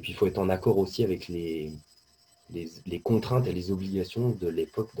 Et puis, il faut être en accord aussi avec les contraintes et les obligations de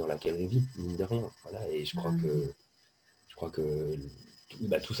l'époque dans laquelle on vit, mine de rien. Voilà. Et Hmm. je crois que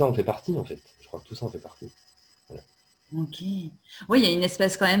bah, tout ça en fait partie, en fait. Je crois que tout ça en fait partie. Voilà. Ok. Oui, il y a une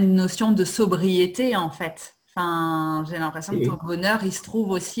espèce quand même de notion de sobriété, en fait. Enfin, j'ai l'impression Oui, que ton oui. bonheur, il se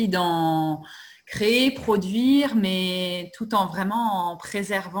trouve aussi dans créer, produire, mais tout en vraiment en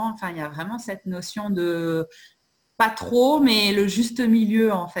préservant. Enfin, il y a vraiment cette notion de pas trop, mais le juste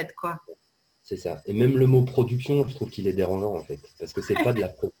milieu, en fait, quoi. C'est ça. Et même le mot production, je trouve qu'il est dérangeant, en fait. Parce que c'est pas de la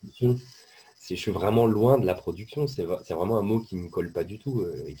production. Je suis vraiment loin de la production. C'est vraiment un mot qui ne me colle pas du tout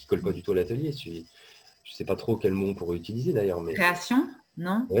et qui colle pas du tout à l'atelier. Je sais pas trop quel mot on pourrait utiliser d'ailleurs, mais Création,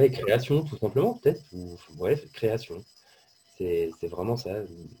 non? ouais, création, tout simplement, peut-être. Ou bref, création. C'est vraiment ça.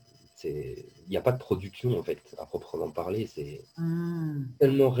 Il n'y a pas de production, en fait, à proprement parler. C'est Hmm.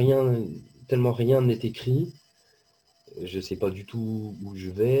 tellement rien, tellement rien n'est écrit. Je sais pas du tout où je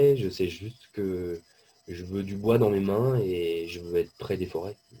vais. Je sais juste que je veux du bois dans mes mains et je veux être près des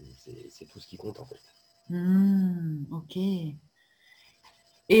forêts. C'est tout ce qui compte, en fait. Hmm. Ok.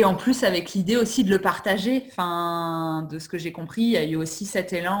 Et en plus, avec l'idée aussi de le partager, enfin, de ce que j'ai compris, il y a eu aussi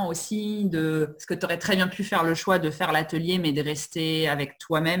cet élan aussi de, parce que tu aurais très bien pu faire le choix de faire l'atelier, mais de rester avec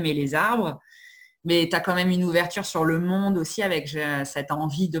toi-même et les arbres. Mais tu as quand même une ouverture sur le monde aussi avec cette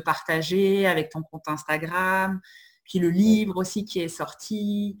envie de partager, avec ton compte Instagram, puis le Ouais. livre aussi qui est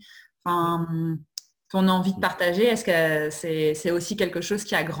sorti. Enfin, ton envie de partager, est-ce que c'est aussi quelque chose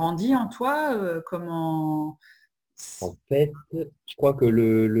qui a grandi en toi? Comment? En fait, je crois que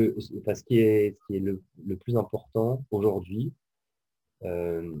enfin, ce qui est le plus important aujourd'hui,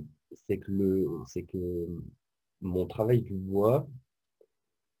 euh, c'est que mon travail du bois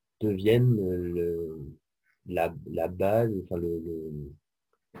devienne la base, enfin,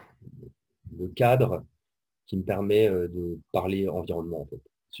 le cadre qui me permet de parler environnement, en fait.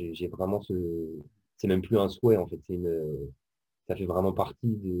 J'ai vraiment c'est même plus un souhait, en fait, ça fait vraiment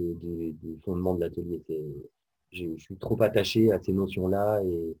partie des fondements de l'atelier. Je suis trop attaché à ces notions-là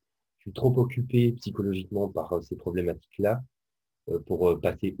et je suis trop occupé psychologiquement par ces problématiques-là pour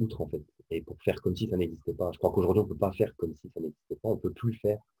passer outre, en fait, et pour faire comme si ça n'existait pas. Je crois qu'aujourd'hui, on ne peut pas faire comme si ça n'existait pas, on ne peut plus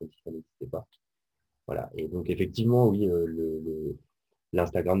faire comme si ça n'existait pas. Voilà. Et donc, effectivement, oui,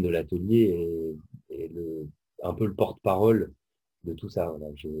 l'Instagram de l'atelier un peu le porte-parole de tout ça. Voilà.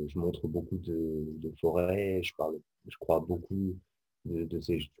 Je montre beaucoup de forêts, je crois beaucoup de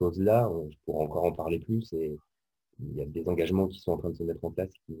ces choses-là. Je pourrais encore en parler plus et il y a des engagements qui sont en train de se mettre en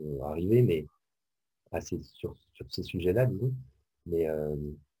place qui vont arriver, mais assez sur ces sujets-là, disons. Mais, euh,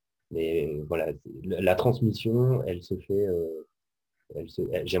 mais voilà, la transmission, elle se fait,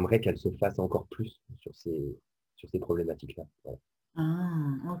 j'aimerais qu'elle se fasse encore plus sur ces problématiques-là. Voilà.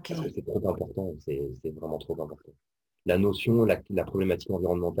 Ah, ok. Parce que c'est trop important, c'est vraiment trop important. La notion, la problématique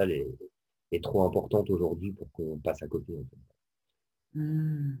environnementale est trop importante aujourd'hui pour qu'on passe à côté. En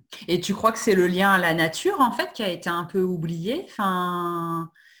Hmm. Et tu crois que c'est le lien à la nature, en fait, qui a été un peu oublié? Enfin,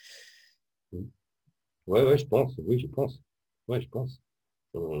 fait. Ouais, ouais, je pense. Oui, je pense. Ouais, je pense.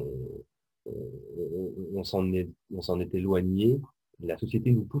 On, on s'en est éloigné. La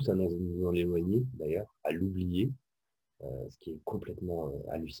société nous pousse à nous en éloigner, d'ailleurs, à l'oublier, ce qui est complètement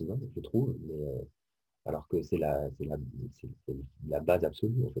hallucinant, je trouve. Mais, alors que c'est la base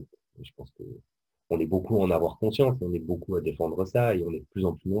absolue, en fait. Et je pense que on est beaucoup à en avoir conscience, on est beaucoup à défendre ça et on est de plus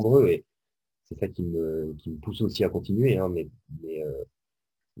en plus nombreux. Et c'est ça qui me pousse aussi à continuer. Hein, mais, euh,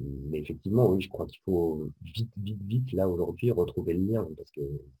 mais effectivement, oui, je crois qu'il faut vite, vite, vite, là, aujourd'hui, retrouver le lien parce que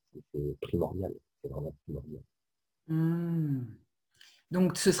c'est primordial. C'est vraiment primordial. hmm.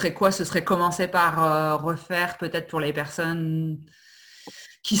 Donc, ce serait quoi? Ce serait commencer par refaire peut-être pour les personnes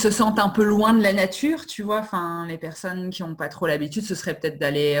qui se sentent un peu loin de la nature, tu vois, enfin, les personnes qui n'ont pas trop l'habitude, ce serait peut-être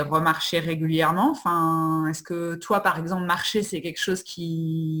d'aller remarcher régulièrement. Enfin, est-ce que toi, par exemple, marcher, c'est quelque chose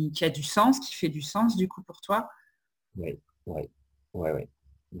qui a du sens, qui fait du sens du coup pour toi? Ouais, ouais, ouais, ouais.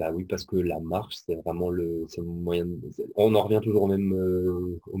 Bah oui, parce que la marche, c'est vraiment c'est le moyen. On en revient toujours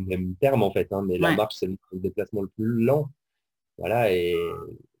au même terme, en fait, hein, mais la Ouais. marche, c'est le déplacement le plus lent. Voilà, et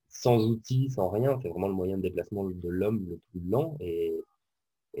sans outils, sans rien, c'est vraiment le moyen de déplacement de l'homme le plus lent. Et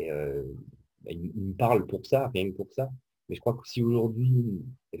bah, il me parle pour ça, rien que pour ça. Mais je crois que si aujourd'hui,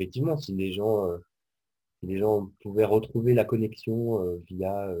 effectivement, si les gens pouvaient retrouver la connexion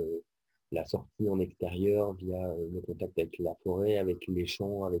via la sortie en extérieur, via le contact avec la forêt, avec les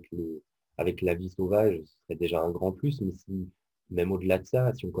champs, avec la vie sauvage, ce serait déjà un grand plus. Mais si, même au-delà de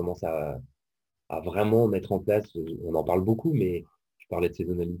ça, si on commence à vraiment mettre en place, on en parle beaucoup, mais je parlais de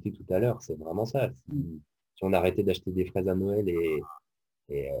saisonnalité tout à l'heure, c'est vraiment ça. Si on arrêtait d'acheter des fraises à Noël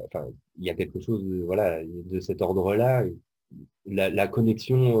enfin, il y a quelque chose voilà, de cet ordre-là. La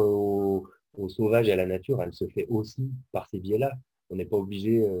connexion au sauvage et à la nature, elle se fait aussi par ces biais-là. On n'est pas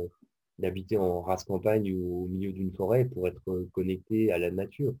obligé d'habiter en race campagne ou au milieu d'une forêt pour être connecté à la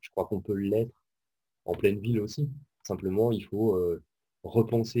nature. Je crois qu'on peut l'être en pleine ville aussi. Simplement, il faut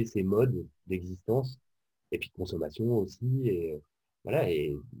repenser ses modes d'existence et puis de consommation aussi. Et voilà,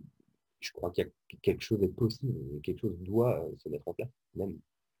 et je crois qu'il y a quelque chose est possible, quelque chose doit se mettre en place, même.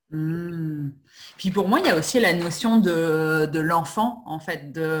 Hmm. Puis pour moi, il y a aussi la notion de l'enfant, en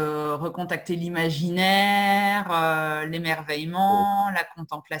fait, de recontacter l'imaginaire, l'émerveillement, la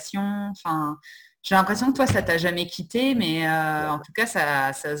contemplation. Enfin, j'ai l'impression que toi, ça t'a jamais quitté, mais en tout cas,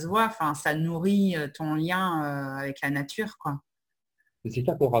 ça se voit. Enfin, ça nourrit ton lien avec la nature, quoi. Et c'est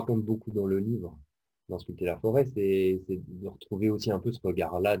ça qu'on raconte beaucoup dans le livre, dans Sculpter la forêt, c'est de retrouver aussi un peu ce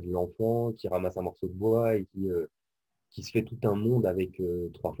regard-là de l'enfant qui ramasse un morceau de bois et qui se fait tout un monde avec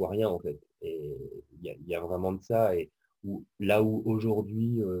trois fois rien, en fait. Et il y a vraiment de ça. Et là où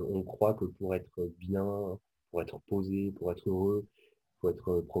aujourd'hui, on croit que pour être bien, pour être posé, pour être heureux, il faut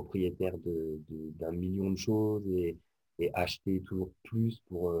être propriétaire d'un million de choses et acheter toujours plus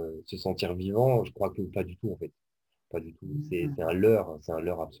pour se sentir vivant, je crois que pas du tout, en fait. Pas du tout. C'est un leurre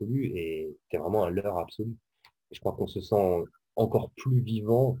absolu et c'est vraiment un leurre absolu. Et je crois qu'on se sent encore plus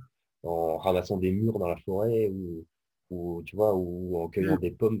vivant en ramassant des murs dans la forêt ou tu vois, ou en cueillant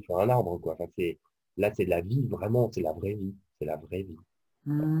des pommes sur un arbre, quoi. Enfin, là, c'est la vie, vraiment, c'est la vraie vie. C'est la vraie vie.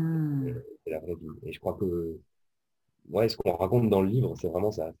 Hmm. C'est la vraie vie. Et je crois que, ouais, ce qu'on raconte dans le livre, c'est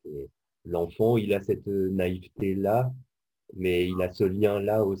vraiment ça. C'est l'enfant, il a cette naïveté-là, mais il a ce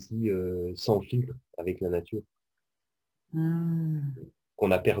lien-là aussi, sans filtre avec la nature, Hmm.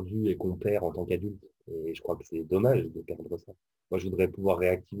 qu'on a perdu et qu'on perd en tant qu'adulte. Et je crois que c'est dommage de perdre ça. Moi, je voudrais pouvoir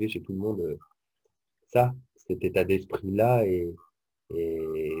réactiver chez tout le monde ça, cet état d'esprit-là et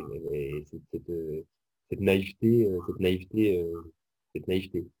cette naïveté, cette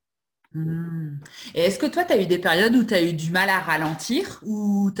naïveté. Hmm. Et est-ce que toi, tu as eu des périodes où tu as eu du mal à ralentir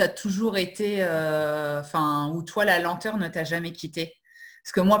ou tu as toujours été, enfin, où toi, la lenteur ne t'a jamais quitté?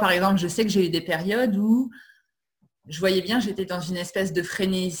 Parce que moi, par exemple, je sais que j'ai eu des périodes où je voyais bien, j'étais dans une espèce de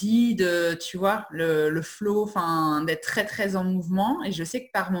frénésie, de, tu vois, le flow, enfin, d'être très, très en mouvement. Et je sais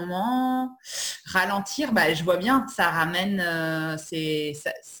que par moment, ralentir, bah, je vois bien, ça ramène,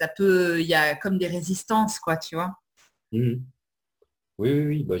 ça peut, il y a comme des résistances, quoi, tu vois. Mhm. Oui, oui,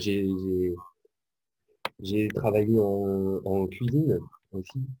 oui. Bah, j'ai travaillé en cuisine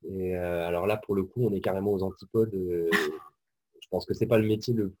aussi. Et alors là, pour le coup, on est carrément aux antipodes. Je pense que c'est pas le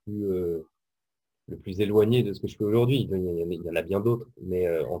métier le plus éloigné de ce que je fais aujourd'hui. Il y en a bien d'autres. Mais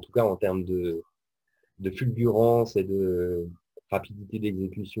en tout cas, en termes de fulgurance et de rapidité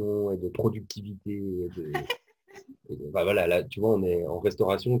d'exécution et de productivité bah voilà, là, tu vois, on est en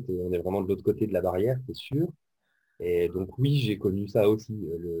restauration, on est vraiment de l'autre côté de la barrière, c'est sûr. Et donc oui, j'ai connu ça aussi,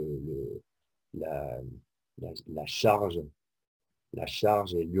 la, la charge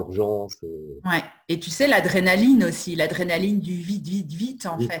et l'urgence. Ouais. Et tu sais, l'adrénaline aussi, l'adrénaline du vite, vite, vite,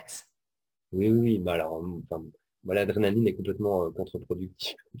 en Oui, fait. oui, oui, oui. Bah alors, enfin, moi, l'adrénaline est complètement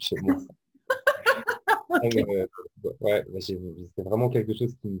contre-productive chez moi. Ah, Ok. mais, ouais, bah, c'est vraiment quelque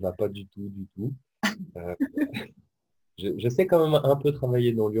chose qui ne va pas du tout, du tout. Euh, je sais quand même un peu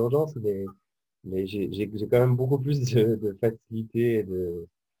travailler dans l'urgence, mais j'ai quand même beaucoup plus de facilité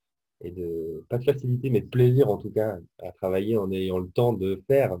pas de facilité, mais de plaisir en tout cas à travailler en ayant le temps de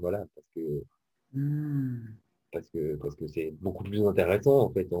faire, voilà, Hmm. parce que c'est beaucoup plus intéressant en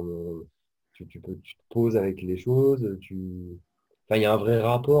fait. Tu te poses avec les choses, enfin, il y a un vrai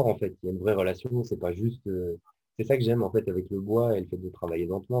rapport en fait, il y a une vraie relation, c'est pas juste. C'est ça que j'aime en fait avec le bois et le fait de travailler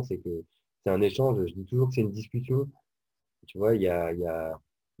lentement, c'est que c'est un échange. Je dis toujours que c'est une discussion. Tu vois, il y a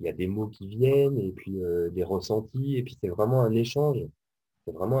des mots qui viennent et puis des ressentis, et puis c'est vraiment un échange.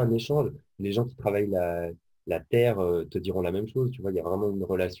 C'est vraiment un échange. Les gens qui travaillent la terre te diront la même chose. Tu vois, il y a vraiment une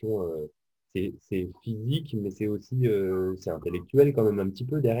relation. C'est physique, mais c'est aussi c'est intellectuel quand même un petit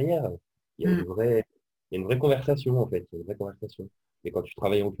peu derrière. Il y a Hmm. il y a une vraie conversation en fait. Il y a une vraie conversation. Et quand tu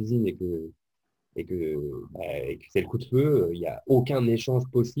travailles en cuisine et que c'est le coup de feu, il n'y a aucun échange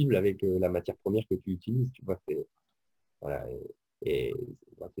possible avec la matière première que tu utilises. Tu vois, voilà. Et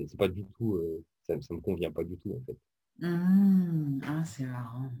c'est pas du tout. Ça me convient pas du tout en fait. Hmm. Ah, c'est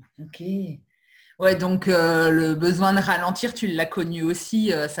marrant. Ok. Ouais, donc le besoin de ralentir, tu l'as connu aussi.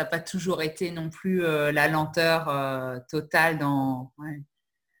 Ça n'a pas toujours été non plus la lenteur totale dans. Ouais.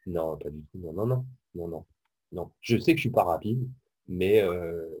 Non, pas du tout. Non, non, non, non, non, non. Je sais que je suis pas rapide, mais,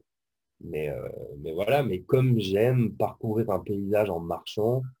 mais, euh, mais voilà. Mais comme j'aime parcourir un paysage en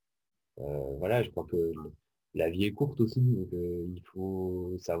marchant, voilà, je crois que la vie est courte aussi, donc il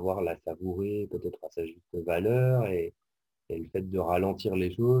faut savoir la savourer peut-être à sa juste valeur et le fait de ralentir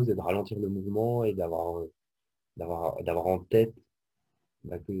les choses et de ralentir le mouvement et d'avoir en tête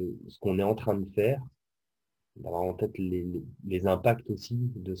bah, que ce qu'on est en train de faire, d'avoir en tête les impacts aussi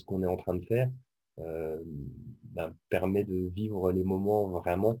de ce qu'on est en train de faire, euh, ben, permet de vivre les moments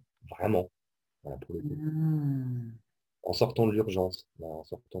vraiment, vraiment, voilà, pour le coup, Hmm. en sortant de l'urgence, voilà, en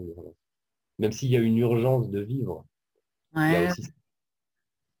sortant de l'urgence. Même s'il y a une urgence de vivre, il y a Ouais. aussi,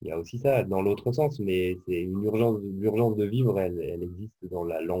 il y a aussi ça dans l'autre sens, mais c'est une urgence, l'urgence de vivre, elle existe dans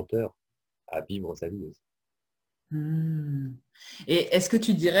la lenteur à vivre sa vie aussi. Hmm. Et est-ce que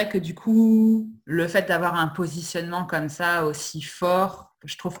tu dirais que du coup, le fait d'avoir un positionnement comme ça aussi fort,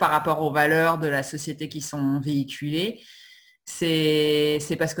 je trouve par rapport aux valeurs de la société qui sont véhiculées, c'est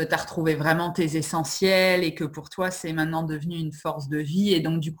parce que tu as retrouvé vraiment tes essentiels et que pour toi, c'est maintenant devenu une force de vie. Et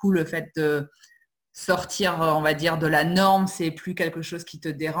donc, du coup, le fait de sortir, on va dire, de la norme, c'est plus quelque chose qui te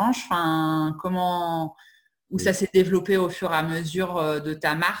dérange. Enfin, comment, où Mm. ça s'est développé au fur et à mesure de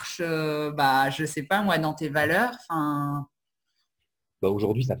ta marche, bah, je sais pas, moi, dans tes valeurs. Enfin, Bah,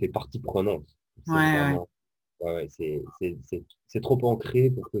 aujourd'hui, ça fait partie prenante. ouais, C'est ouais, vraiment, ouais, ouais, c'est trop ancré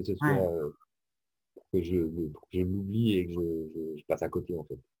pour que ce soit, ouais. pour que je l'oublie et que je passe à côté, en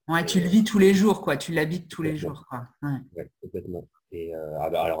fait. Ouais, tu Et, le vis tous les jours, quoi. Tu l'habites tous les complètement, jours, quoi. Ouais. ouais, complètement. Et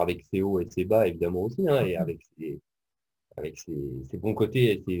alors avec ses hauts et ses bas, évidemment aussi, hein, et avec ses bons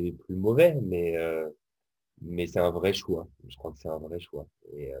côtés et ses plus mauvais, mais c'est un vrai choix. Je crois que c'est un vrai choix.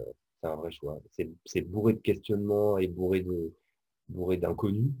 Et c'est un vrai choix. C'est bourré de questionnements et bourré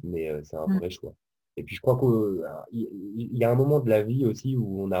d'inconnus, mais c'est un Mm. vrai choix. Et puis je crois qu'il y a un moment de la vie aussi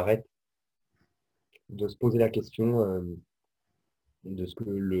où on arrête de se poser la question de ce que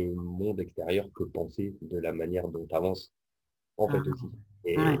le monde extérieur peut penser de la manière dont tu avances en Ah, fait aussi. ouais.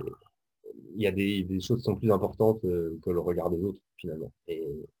 Et il y a des choses qui sont plus importantes que le regard des autres finalement. Et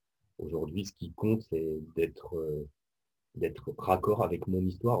Aujourd'hui, ce qui compte, c'est d'être raccord avec mon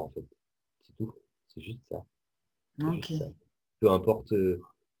histoire, en fait. C'est tout. C'est juste ça. C'est Ok. juste ça. Peu importe,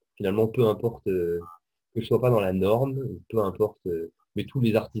 finalement, peu importe que je sois pas dans la norme, peu importe. Mais tous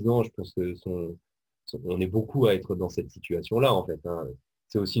les artisans, je pense que on est beaucoup à être dans cette situation-là, en fait, hein.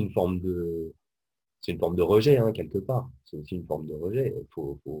 C'est aussi c'est une forme de rejet, hein, quelque part. C'est aussi une forme de rejet.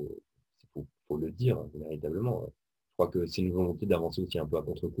 Faut le dire, hein, véritablement. Je crois que c'est une volonté d'avancer aussi un peu à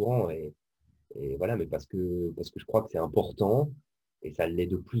contre-courant. Et voilà, mais parce que je crois que c'est important, et ça l'est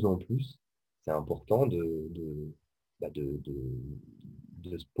de plus en plus, c'est important bah,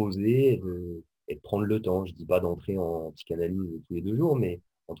 de se poser et de prendre le temps. Je dis pas d'entrer en psychanalyse tous les 2 jours, mais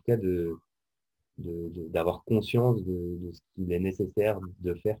en tout cas d'avoir conscience de ce qu'il est nécessaire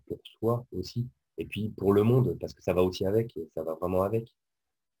de faire pour soi aussi, et puis pour le monde, parce que ça va aussi avec, ça va vraiment avec,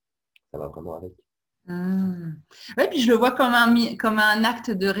 ça va vraiment avec. Hmm. Ouais, puis je le vois comme comme un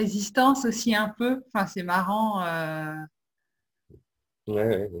acte de résistance aussi un peu. Enfin, c'est marrant. Ouais,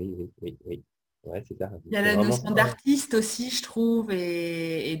 ouais, oui, oui, oui, oui. Ouais, c'est ça. Il y a C'est la vraiment notion ça. d'artiste aussi, je trouve,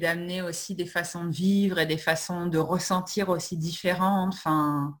 et d'amener aussi des façons de vivre et des façons de ressentir aussi différentes.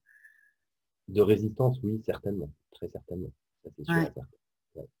 Enfin, De résistance, oui, certainement, très certainement. Ça, c'est sûr et ouais. certain.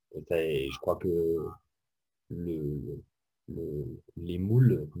 Ouais. Et je crois que le, les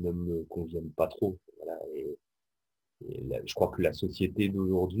moules ne me conviennent pas trop. Voilà. Je crois que la société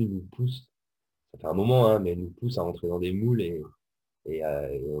d'aujourd'hui nous pousse, ça fait un moment, hein, mais nous pousse à entrer dans des moules et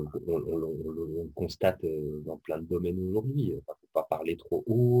on le constate dans plein de domaines aujourd'hui. Enfin, faut pas parler trop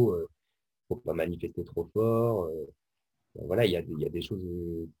haut, faut pas manifester trop fort. Voilà, il y a des choses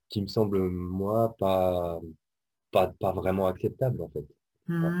qui me semblent, moi, pas vraiment acceptables, en fait.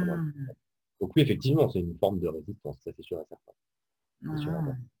 Pas vraiment Hmm. acceptables. Donc oui, effectivement, c'est une forme de résistance, ça c'est sûr et certain. C'est sûr et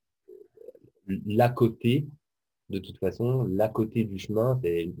certain. Hmm. L'à côté, de toute façon, l'à côté du chemin,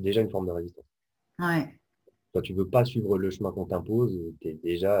 c'est déjà une forme de résistance. Ouais. Quand tu veux pas suivre le chemin qu'on t'impose, t'es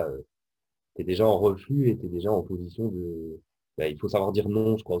déjà en refus et tu es déjà en position de. Bah, il faut savoir dire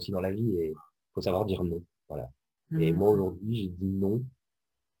non, je crois aussi dans la vie, et il faut savoir dire non. Voilà. Et moi, Hmm. aujourd'hui, j'ai dit non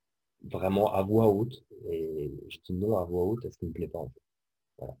vraiment à voix haute, et je dis non à voix haute à ce qui me plaît pas, en fait.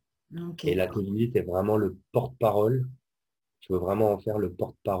 Voilà. Ok. Et l'atelier, c'est vraiment le porte-parole. Je veux vraiment en faire le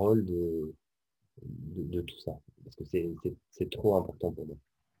porte-parole de tout ça, parce que c'est trop important pour moi.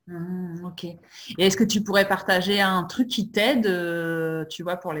 Ok. Et est-ce que tu pourrais partager un truc qui t'aide, tu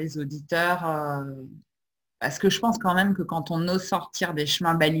vois, pour les auditeurs, parce que je pense quand même que quand on ose sortir des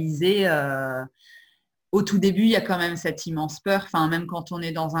chemins balisés, au tout début, il y a quand même cette immense peur. Enfin, même quand on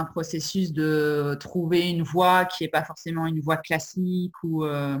est dans un processus de trouver une voie qui n'est pas forcément une voie classique ou,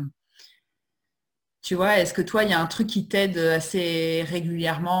 tu vois, est-ce que toi, il y a un truc qui t'aide assez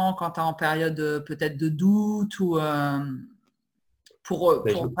régulièrement quand tu es en période peut-être de doute ou Ben, pour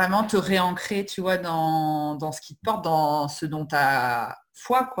vraiment te réancrer, tu vois, dans ce qui te porte, dans ce dont tu as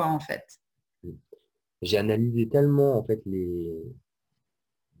foi, quoi, en fait. j'ai analysé tellement en fait les,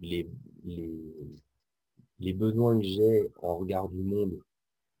 les, les besoins que j'ai en regard du monde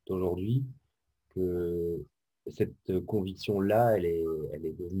d'aujourd'hui, que cette conviction-là, elle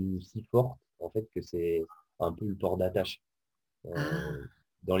est devenue si forte en fait que c'est un peu le port d'attache. Ah, Euh,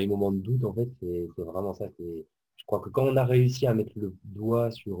 dans les moments de doute, en fait, c'est vraiment ça. Je crois que quand on a réussi à mettre le doigt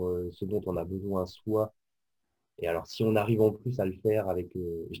sur ce dont on a besoin soi, et alors si on arrive en plus à le faire avec,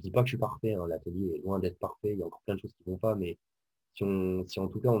 je dis pas que je suis parfait, hein, l'atelier est loin d'être parfait, il y a encore plein de choses qui vont pas, mais si en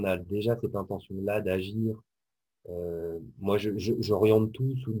tout cas on a déjà cette intention-là d'agir, moi j'oriente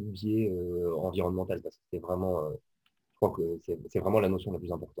tout sous le biais environnemental, parce que c'est vraiment, je crois que c'est vraiment la notion la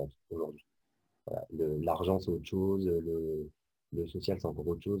plus importante aujourd'hui. Voilà. L'argent, c'est autre chose, le social, c'est encore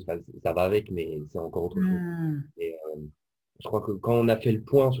autre chose. Enfin, ça va avec, mais c'est encore autre chose. hmm, Et je crois que quand on a fait le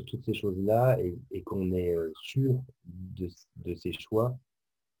point sur toutes ces choses-là et qu'on est sûr de ses choix,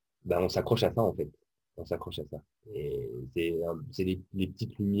 ben, on s'accroche à ça, en fait. On s'accroche à ça. Et c'est les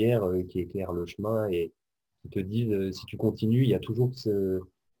petites lumières qui éclairent le chemin et qui te disent, si tu continues, il y a toujours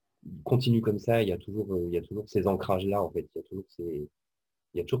continue comme ça, il y a toujours ces ancrages-là, en fait. Il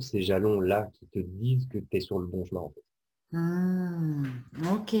y a toujours ces jalons-là qui te disent que tu es sur le bon chemin, en fait. hmm.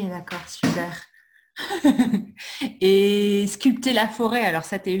 Ok, d'accord, super. Et sculpter la forêt, alors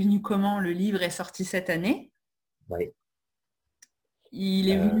ça t'est venu comment? Le livre est sorti cette année. Ouais. Il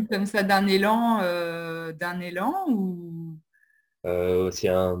est Euh, venu comme ça d'un élan ou...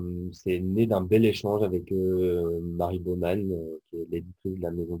 c'est né d'un bel échange avec Marie Baumann, qui est l'éditrice de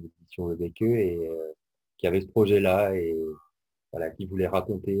la maison d'édition Le Becqueux, et qui avait ce projet-là, et voilà, qui voulait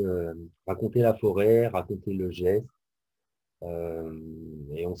raconter la forêt, raconter le geste.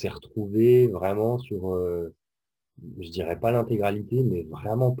 Et on s'est retrouvés vraiment sur, je dirais pas l'intégralité, mais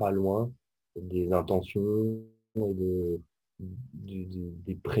vraiment pas loin des intentions et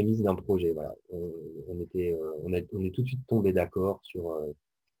des prémices d'un projet. Voilà. On est tout de suite tombé d'accord sur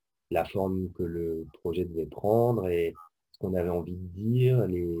la forme que le projet devait prendre et ce qu'on avait envie de dire,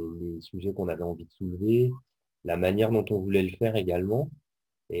 les sujets qu'on avait envie de soulever, la manière dont on voulait le faire également.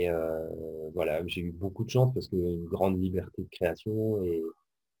 Et voilà, j'ai eu beaucoup de chance parce qu'il y a une grande liberté de création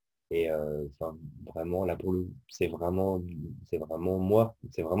et enfin, vraiment, là, c'est vraiment moi,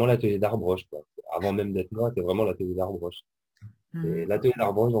 c'est vraiment l'atelier d'Arbroche, quoi. Avant même d'être moi, c'est vraiment l'atelier d'Arbroche. C'est Mhm. l'atelier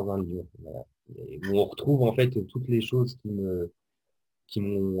d'Arbroche dans un livre. Voilà. Et où on retrouve en fait toutes les choses qui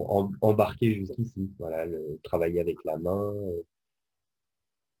m'ont embarqué jusqu'ici. Voilà, travailler avec la main,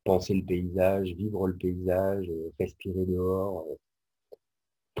 penser le paysage, vivre le paysage, respirer dehors,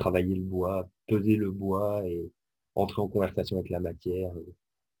 travailler le bois, peser le bois et entrer en conversation avec la matière.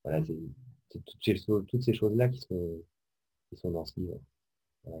 Voilà, c'est toutes ces choses-là qui sont dans ce livre.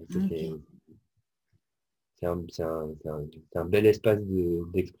 Voilà, Ok. c'est un bel espace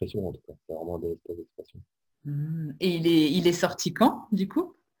d'expression, en tout cas. C'est vraiment un bel espace d'expression. Et il est sorti quand, du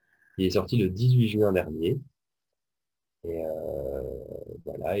coup? Il est sorti le 18 juin dernier. Et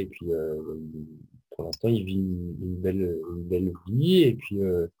voilà, et puis pour l'instant, il vit une belle vie. Et puis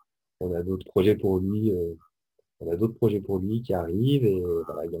on a d'autres projets pour lui. On a d'autres projets pour lui qui arrivent. Et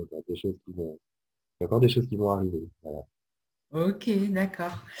voilà, il y a encore des choses il y a encore des choses qui vont arriver. Voilà. Ok,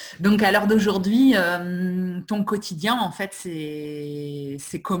 d'accord. Donc, à l'heure d'aujourd'hui, ton quotidien, en fait,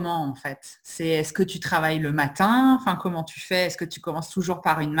 c'est comment, en fait? C'est est-ce que tu travailles le matin? Enfin, comment tu fais? Est-ce que tu commences toujours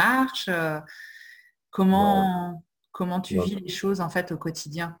par une marche? Non, Comment tu non. vis les choses, en fait, au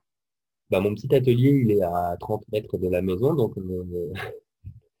quotidien? Bah, mon petit atelier, il est à 30 mètres de la maison, donc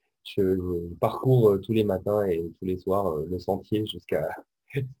je parcours tous les matins et tous les soirs le sentier jusqu'à...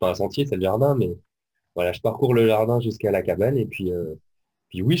 C'est pas un sentier, c'est le jardin, mais voilà, je parcours le jardin jusqu'à la cabane et puis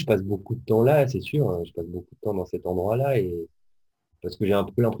oui, je passe beaucoup de temps là, c'est sûr, hein, je passe beaucoup de temps dans cet endroit-là et parce que j'ai un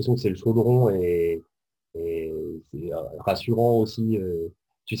peu l'impression que c'est le chaudron et c'est rassurant aussi.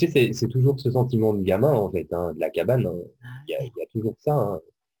 Tu sais, c'est toujours ce sentiment de gamin en fait, hein, de la cabane. Hein. Il y a toujours ça. Hein.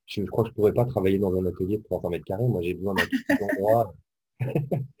 Je crois que je pourrais pas travailler dans un atelier de 300 mètres carrés. Moi, j'ai besoin d'un tout petit endroit.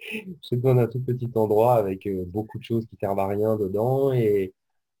 J'ai besoin d'un tout petit endroit avec beaucoup de choses qui servent à rien dedans et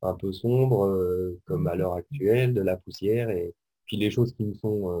un peu sombre, comme à l'heure actuelle, de la poussière et puis les choses qui me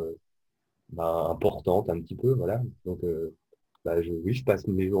sont bah, importantes un petit peu, voilà. Donc, bah, oui, je passe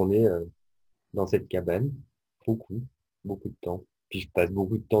mes journées dans cette cabane, beaucoup, beaucoup de temps. Puis je passe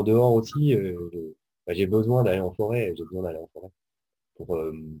beaucoup de temps dehors aussi. Bah, j'ai besoin d'aller en forêt, j'ai besoin d'aller en forêt pour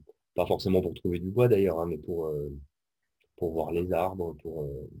pas forcément pour trouver du bois d'ailleurs, hein, mais pour voir les arbres, je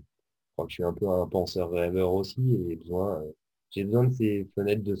crois que je suis un peu un penseur rêveur aussi et j'ai besoin de ces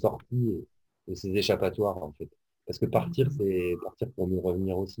fenêtres de sortie et de ces échappatoires en fait. Parce que partir, c'est partir pour mieux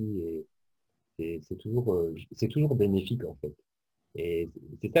revenir aussi et c'est toujours bénéfique en fait. Et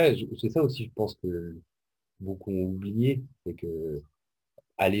c'est ça aussi, je pense que beaucoup ont oublié, c'est que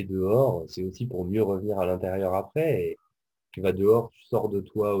aller dehors, c'est aussi pour mieux revenir à l'intérieur après. Et tu vas dehors, tu sors de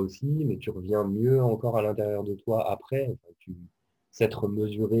toi aussi, mais tu reviens mieux encore à l'intérieur de toi après. Enfin, s'être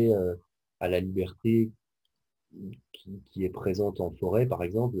mesuré à la liberté qui est présente en forêt, par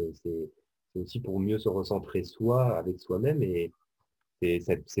exemple, c'est aussi pour mieux se recentrer soi avec soi-même. Et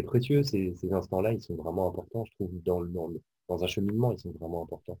c'est précieux, ces instants-là, ils sont vraiment importants, je trouve, dans un cheminement, ils sont vraiment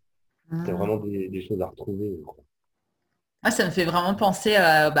importants. C'est Ah. vraiment des choses à retrouver. Quoi. Ah, ça me fait vraiment penser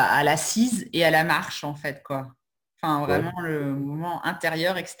bah, à l'assise et à la marche, en fait, quoi. Enfin, Ouais, vraiment le mouvement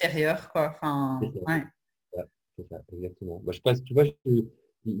intérieur-extérieur, quoi. c'est Enfin, ça. ouais. Ouais, c'est ça, exactement. Bah, je passe, tu vois, il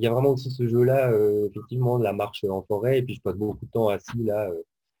y a vraiment aussi ce jeu-là, effectivement, de la marche en forêt, et puis je passe beaucoup de temps assis là,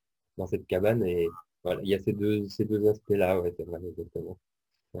 dans cette cabane, et voilà, il y a ces deux aspects-là, ouais, c'est vrai, exactement.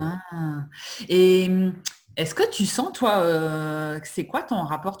 Ouais. Ah. Et est-ce que tu sens, toi, c'est quoi ton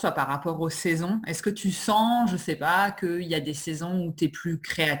rapport, toi, par rapport aux saisons? Est-ce que tu sens, je sais pas, qu'il y a des saisons où tu es plus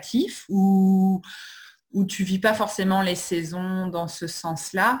créatif ou tu vis pas forcément les saisons dans ce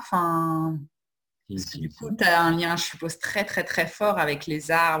sens-là? Enfin, Si, parce que du si, coup, si. tu as un lien, je suppose, très, très, très fort avec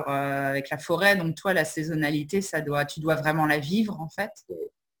les arbres, avec la forêt. Donc, toi, la saisonnalité, tu dois vraiment la vivre, en fait.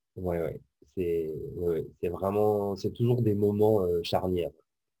 Ouais, ouais, ouais. C'est vraiment, c'est toujours des moments charnières,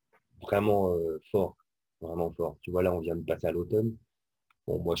 vraiment forts, vraiment forts. Tu vois, là, on vient de passer à l'automne.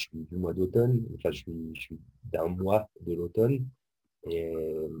 Bon, moi, je suis du mois d'automne, enfin, je suis d'un mois de l'automne. Et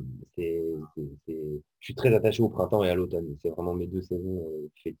je suis très attaché au printemps et à l'automne. C'est vraiment mes deux saisons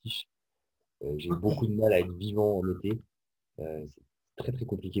fétiches. J'ai Ok. beaucoup de mal à être vivant en été. C'est très très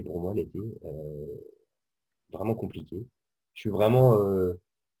compliqué pour moi l'été. Vraiment compliqué. Je suis vraiment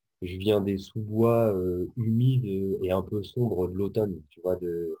je viens des sous-bois humides et un peu sombres de l'automne, tu vois,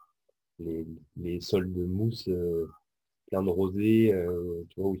 les, les sols de mousse plein de rosée,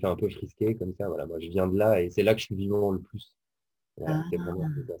 tu vois, où il fait un peu frisqué comme ça. Voilà, moi, je viens de là et c'est là que je suis vivant le plus. Voilà, c'est Ah. vraiment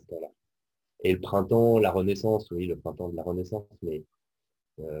dans ce cas-là. Et le printemps, la Renaissance, oui, le printemps de la Renaissance, mais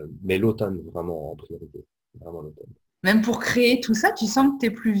l'automne, vraiment en priorité. Vraiment l'automne. Même pour créer tout ça, tu sens que tu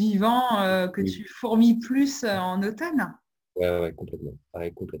es plus vivant, que Oui, tu fourmilles plus en automne? ouais, ouais, complètement.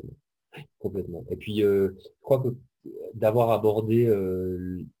 Ouais, complètement. Complètement. Et puis, je crois que d'avoir abordé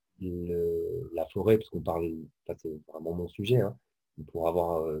la forêt, parce qu'on parle, enfin, c'est vraiment mon sujet, hein, pour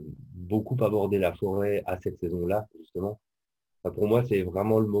avoir beaucoup abordé la forêt à cette saison-là, justement, enfin, pour moi, c'est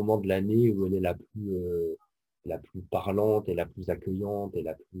vraiment le moment de l'année où elle est la plus parlante et la plus accueillante et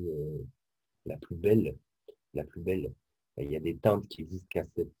la plus belle. La plus belle. Et il y a des teintes qui existent qu'à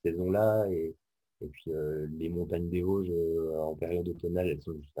cette saison-là. Et puis, les montagnes des Vosges, en période automnale, elles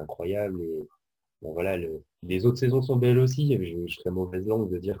sont juste incroyables. Et bon, voilà, les autres saisons sont belles aussi. Je serais mauvaise langue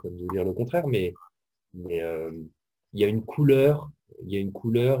de dire le contraire, mais il y a une couleur, il y a une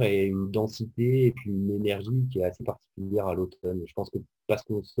couleur et une densité et puis une énergie qui est assez particulière à l'automne. Je pense que parce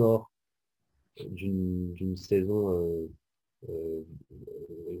qu'on sort d'une saison euh,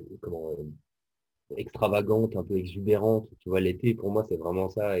 comment, extravagante, un peu exubérante, tu vois, l'été, pour moi, c'est vraiment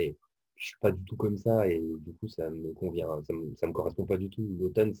ça. Et je suis pas du tout comme ça. Et du coup, ça me convient, ça me correspond pas du tout.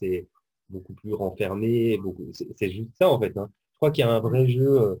 L'automne, c'est beaucoup plus renfermé, c'est juste ça, en fait, hein. Je crois qu'il y a un vrai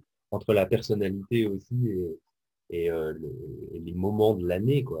jeu entre la personnalité aussi et les moments de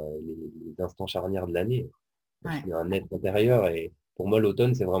l'année, quoi, les instants charnières de l'année. Je Ouais. suis un être intérieur et pour moi,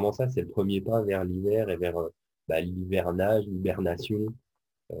 l'automne, c'est vraiment ça, c'est le premier pas vers l'hiver et vers l'hivernage, l'hibernation.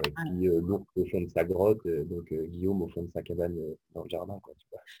 Puis l'ours au fond de sa grotte, donc Guillaume au fond de sa cabane dans le jardin, quoi, tu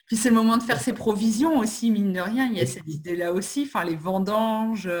vois. Puis c'est le moment de faire ses provisions aussi, mine de rien. Il y a cette idée-là aussi, enfin les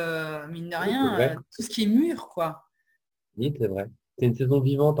vendanges, mine de Oui, c'est rien, vrai. tout ce qui est mûr, quoi. Oui, c'est vrai. C'est une saison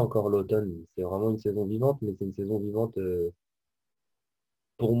vivante encore l'automne. C'est vraiment une saison vivante, mais c'est une saison vivante.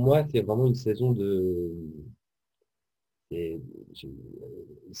 Pour moi, c'est vraiment une saison de. c'est-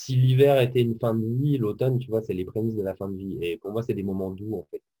 Si l'hiver était une fin de vie, l'automne, tu vois, c'est les prémices de la fin de vie. Et pour moi, c'est des moments doux, en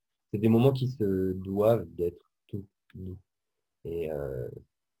fait. C'est des moments qui se doivent d'être tout doux. Et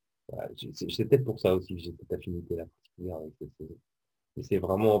voilà, c'est peut-être pour ça aussi que j'ai cette affinité-là particulière avec cette saison. Mais c'est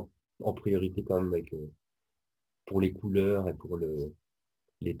vraiment en priorité quand même pour les couleurs et pour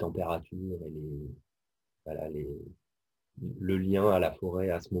les températures et voilà, le lien à la forêt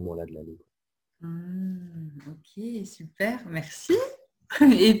à ce moment-là de l'année. Ok, super, merci.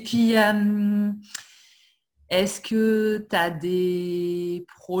 Et puis, est-ce que tu as des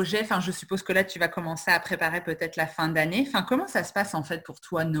projets? Enfin, je suppose que là, tu vas commencer à préparer peut-être la fin d'année. Enfin, comment ça se passe en fait pour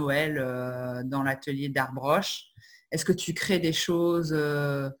toi, Noël, dans l'atelier d'Arbroche? Est-ce que tu crées des choses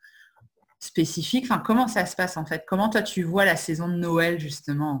spécifiques? Enfin, comment ça se passe en fait? Comment toi, tu vois la saison de Noël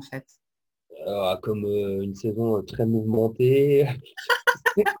justement en fait? Comme une saison très mouvementée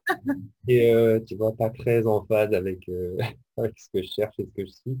et tu vois, pas très en phase avec, avec ce que je cherche et ce que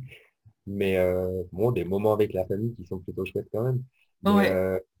je suis. Mais bon, des moments avec la famille qui sont plutôt chouettes quand même. Mais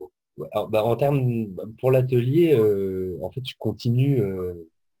Ouais. ouais, alors, en termes, pour l'atelier, en fait, je continue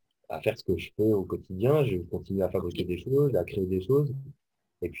à faire ce que je fais au quotidien. Je continue à fabriquer des choses, à créer des choses.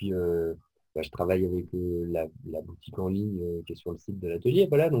 Et puis, je travaille avec la boutique en ligne qui est sur le site de l'atelier.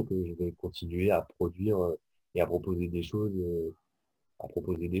 Voilà, donc je vais continuer à produire et à proposer des choses.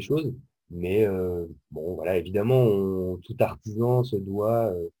 Mais bon, voilà, évidemment, tout artisan se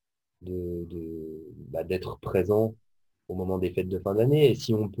doit d'être présent au moment des fêtes de fin d'année. Et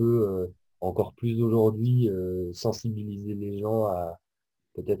si on peut encore plus aujourd'hui sensibiliser les gens à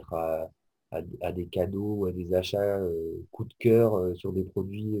peut-être à des cadeaux ou à des achats coup de cœur sur des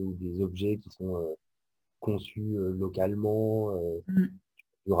produits ou des objets qui sont conçus localement,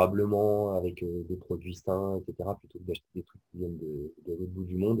 durablement, avec des produits sains, etc., plutôt que d'acheter des trucs qui viennent de l'autre bout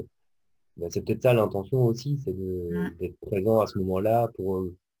du monde. Ben, c'est peut-être ça l'intention aussi, c'est d'être présent à ce moment-là pour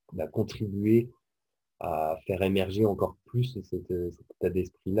contribuer à faire émerger encore plus cet état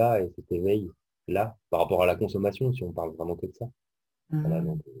d'esprit-là et cet éveil-là par rapport à la consommation, si on parle vraiment que de ça. Voilà,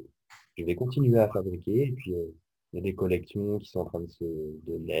 donc, je vais continuer à fabriquer et puis il y a des collections qui sont en train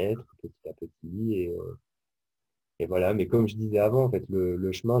de naître petit à petit et voilà. Mais comme je disais avant, en fait,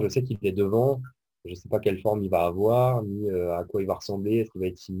 le chemin, je sais qu'il est devant. Je ne sais pas quelle forme il va avoir, ni à quoi il va ressembler. Est-ce qu'il va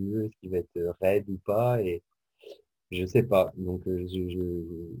être sinueux, est-ce qu'il va être raide ou pas. Et je ne sais pas. Donc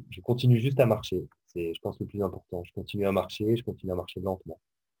je continue juste à marcher. C'est, je pense, le plus important. Je continue à marcher lentement.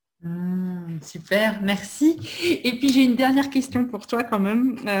 Super, merci. Et puis j'ai une dernière question pour toi quand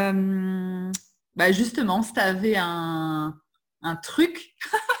même. Bah justement, si tu avais un truc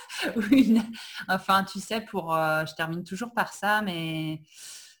Oui, enfin, tu sais, je termine toujours par ça, mais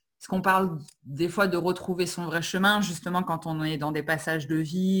parce qu'on parle des fois de retrouver son vrai chemin, justement quand on est dans des passages de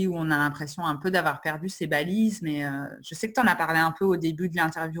vie où on a l'impression un peu d'avoir perdu ses balises, mais je sais que tu en as parlé un peu au début de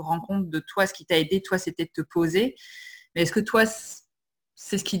l'interview rencontre de toi, ce qui t'a aidé, toi, c'était de te poser. Mais est-ce que toi,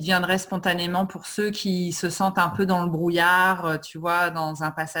 c'est ce qui deviendrait spontanément pour ceux qui se sentent un peu dans le brouillard, tu vois, dans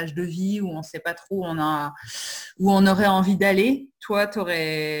un passage de vie où on ne sait pas trop où on aurait envie d'aller? Toi, tu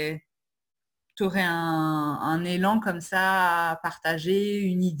aurais un élan comme ça à partager,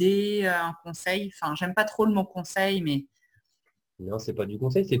 une idée, un conseil? Enfin, j'aime pas trop le mot conseil, mais Non, c'est pas du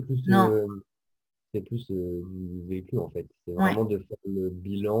conseil, non, c'est plus du vécu en fait. C'est ouais. vraiment de faire le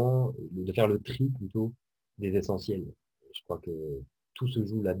bilan, de faire le tri plutôt des essentiels. Je crois que tout se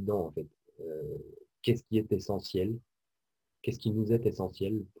joue là-dedans en fait. Euh, Qu'est-ce qui est essentiel? Qu'est-ce qui nous est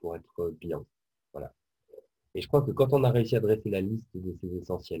essentiel pour être bien? Voilà. Et je crois que quand on a réussi à dresser la liste de ces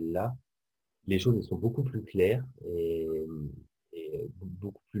essentiels-là, les choses elles sont beaucoup plus claires et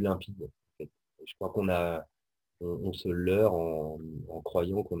beaucoup plus limpides. En fait. Je crois on se leurre en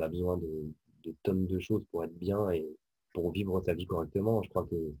croyant qu'on a besoin de tonnes de choses pour être bien et pour vivre sa vie correctement. Je crois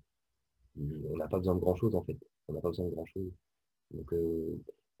que on n'a pas besoin de grand-chose en fait. On n'a pas besoin de grand-chose. Donc,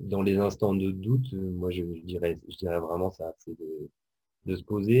 dans les instants de doute, moi je dirais vraiment ça, c'est de se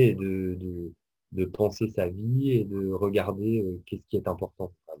poser et de penser sa vie et de regarder qu'est-ce qui est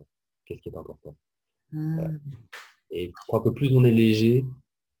important. Vraiment. Qu'est-ce qui est important. Voilà. Hmm. Et je crois que plus on est léger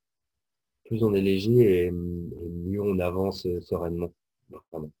et mieux on avance sereinement.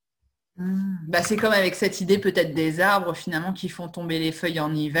 Vraiment. Hmm. Bah, c'est comme avec cette idée peut-être des arbres finalement qui font tomber les feuilles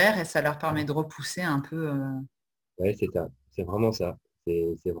en hiver et ça leur permet de repousser un peu. Ouais, c'est ça. C'est vraiment ça.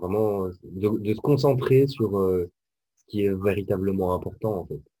 C'est vraiment de se concentrer sur ce qui est véritablement important, en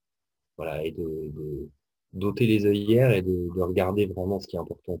fait. Voilà, et d'ôter les œillères et de regarder vraiment ce qui est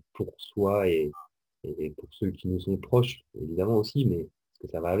important pour soi et pour ceux qui nous sont proches, évidemment aussi, mais parce que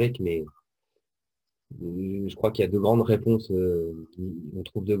ça va avec, mais je crois qu'il y a de grandes réponses, on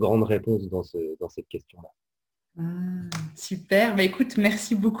trouve de grandes réponses dans cette question-là. Hmm. Super. Bah, écoute,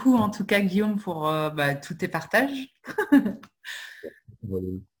 merci beaucoup en tout cas Guillaume pour bah, tous tes partages. Voilà.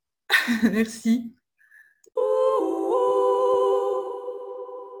 Merci.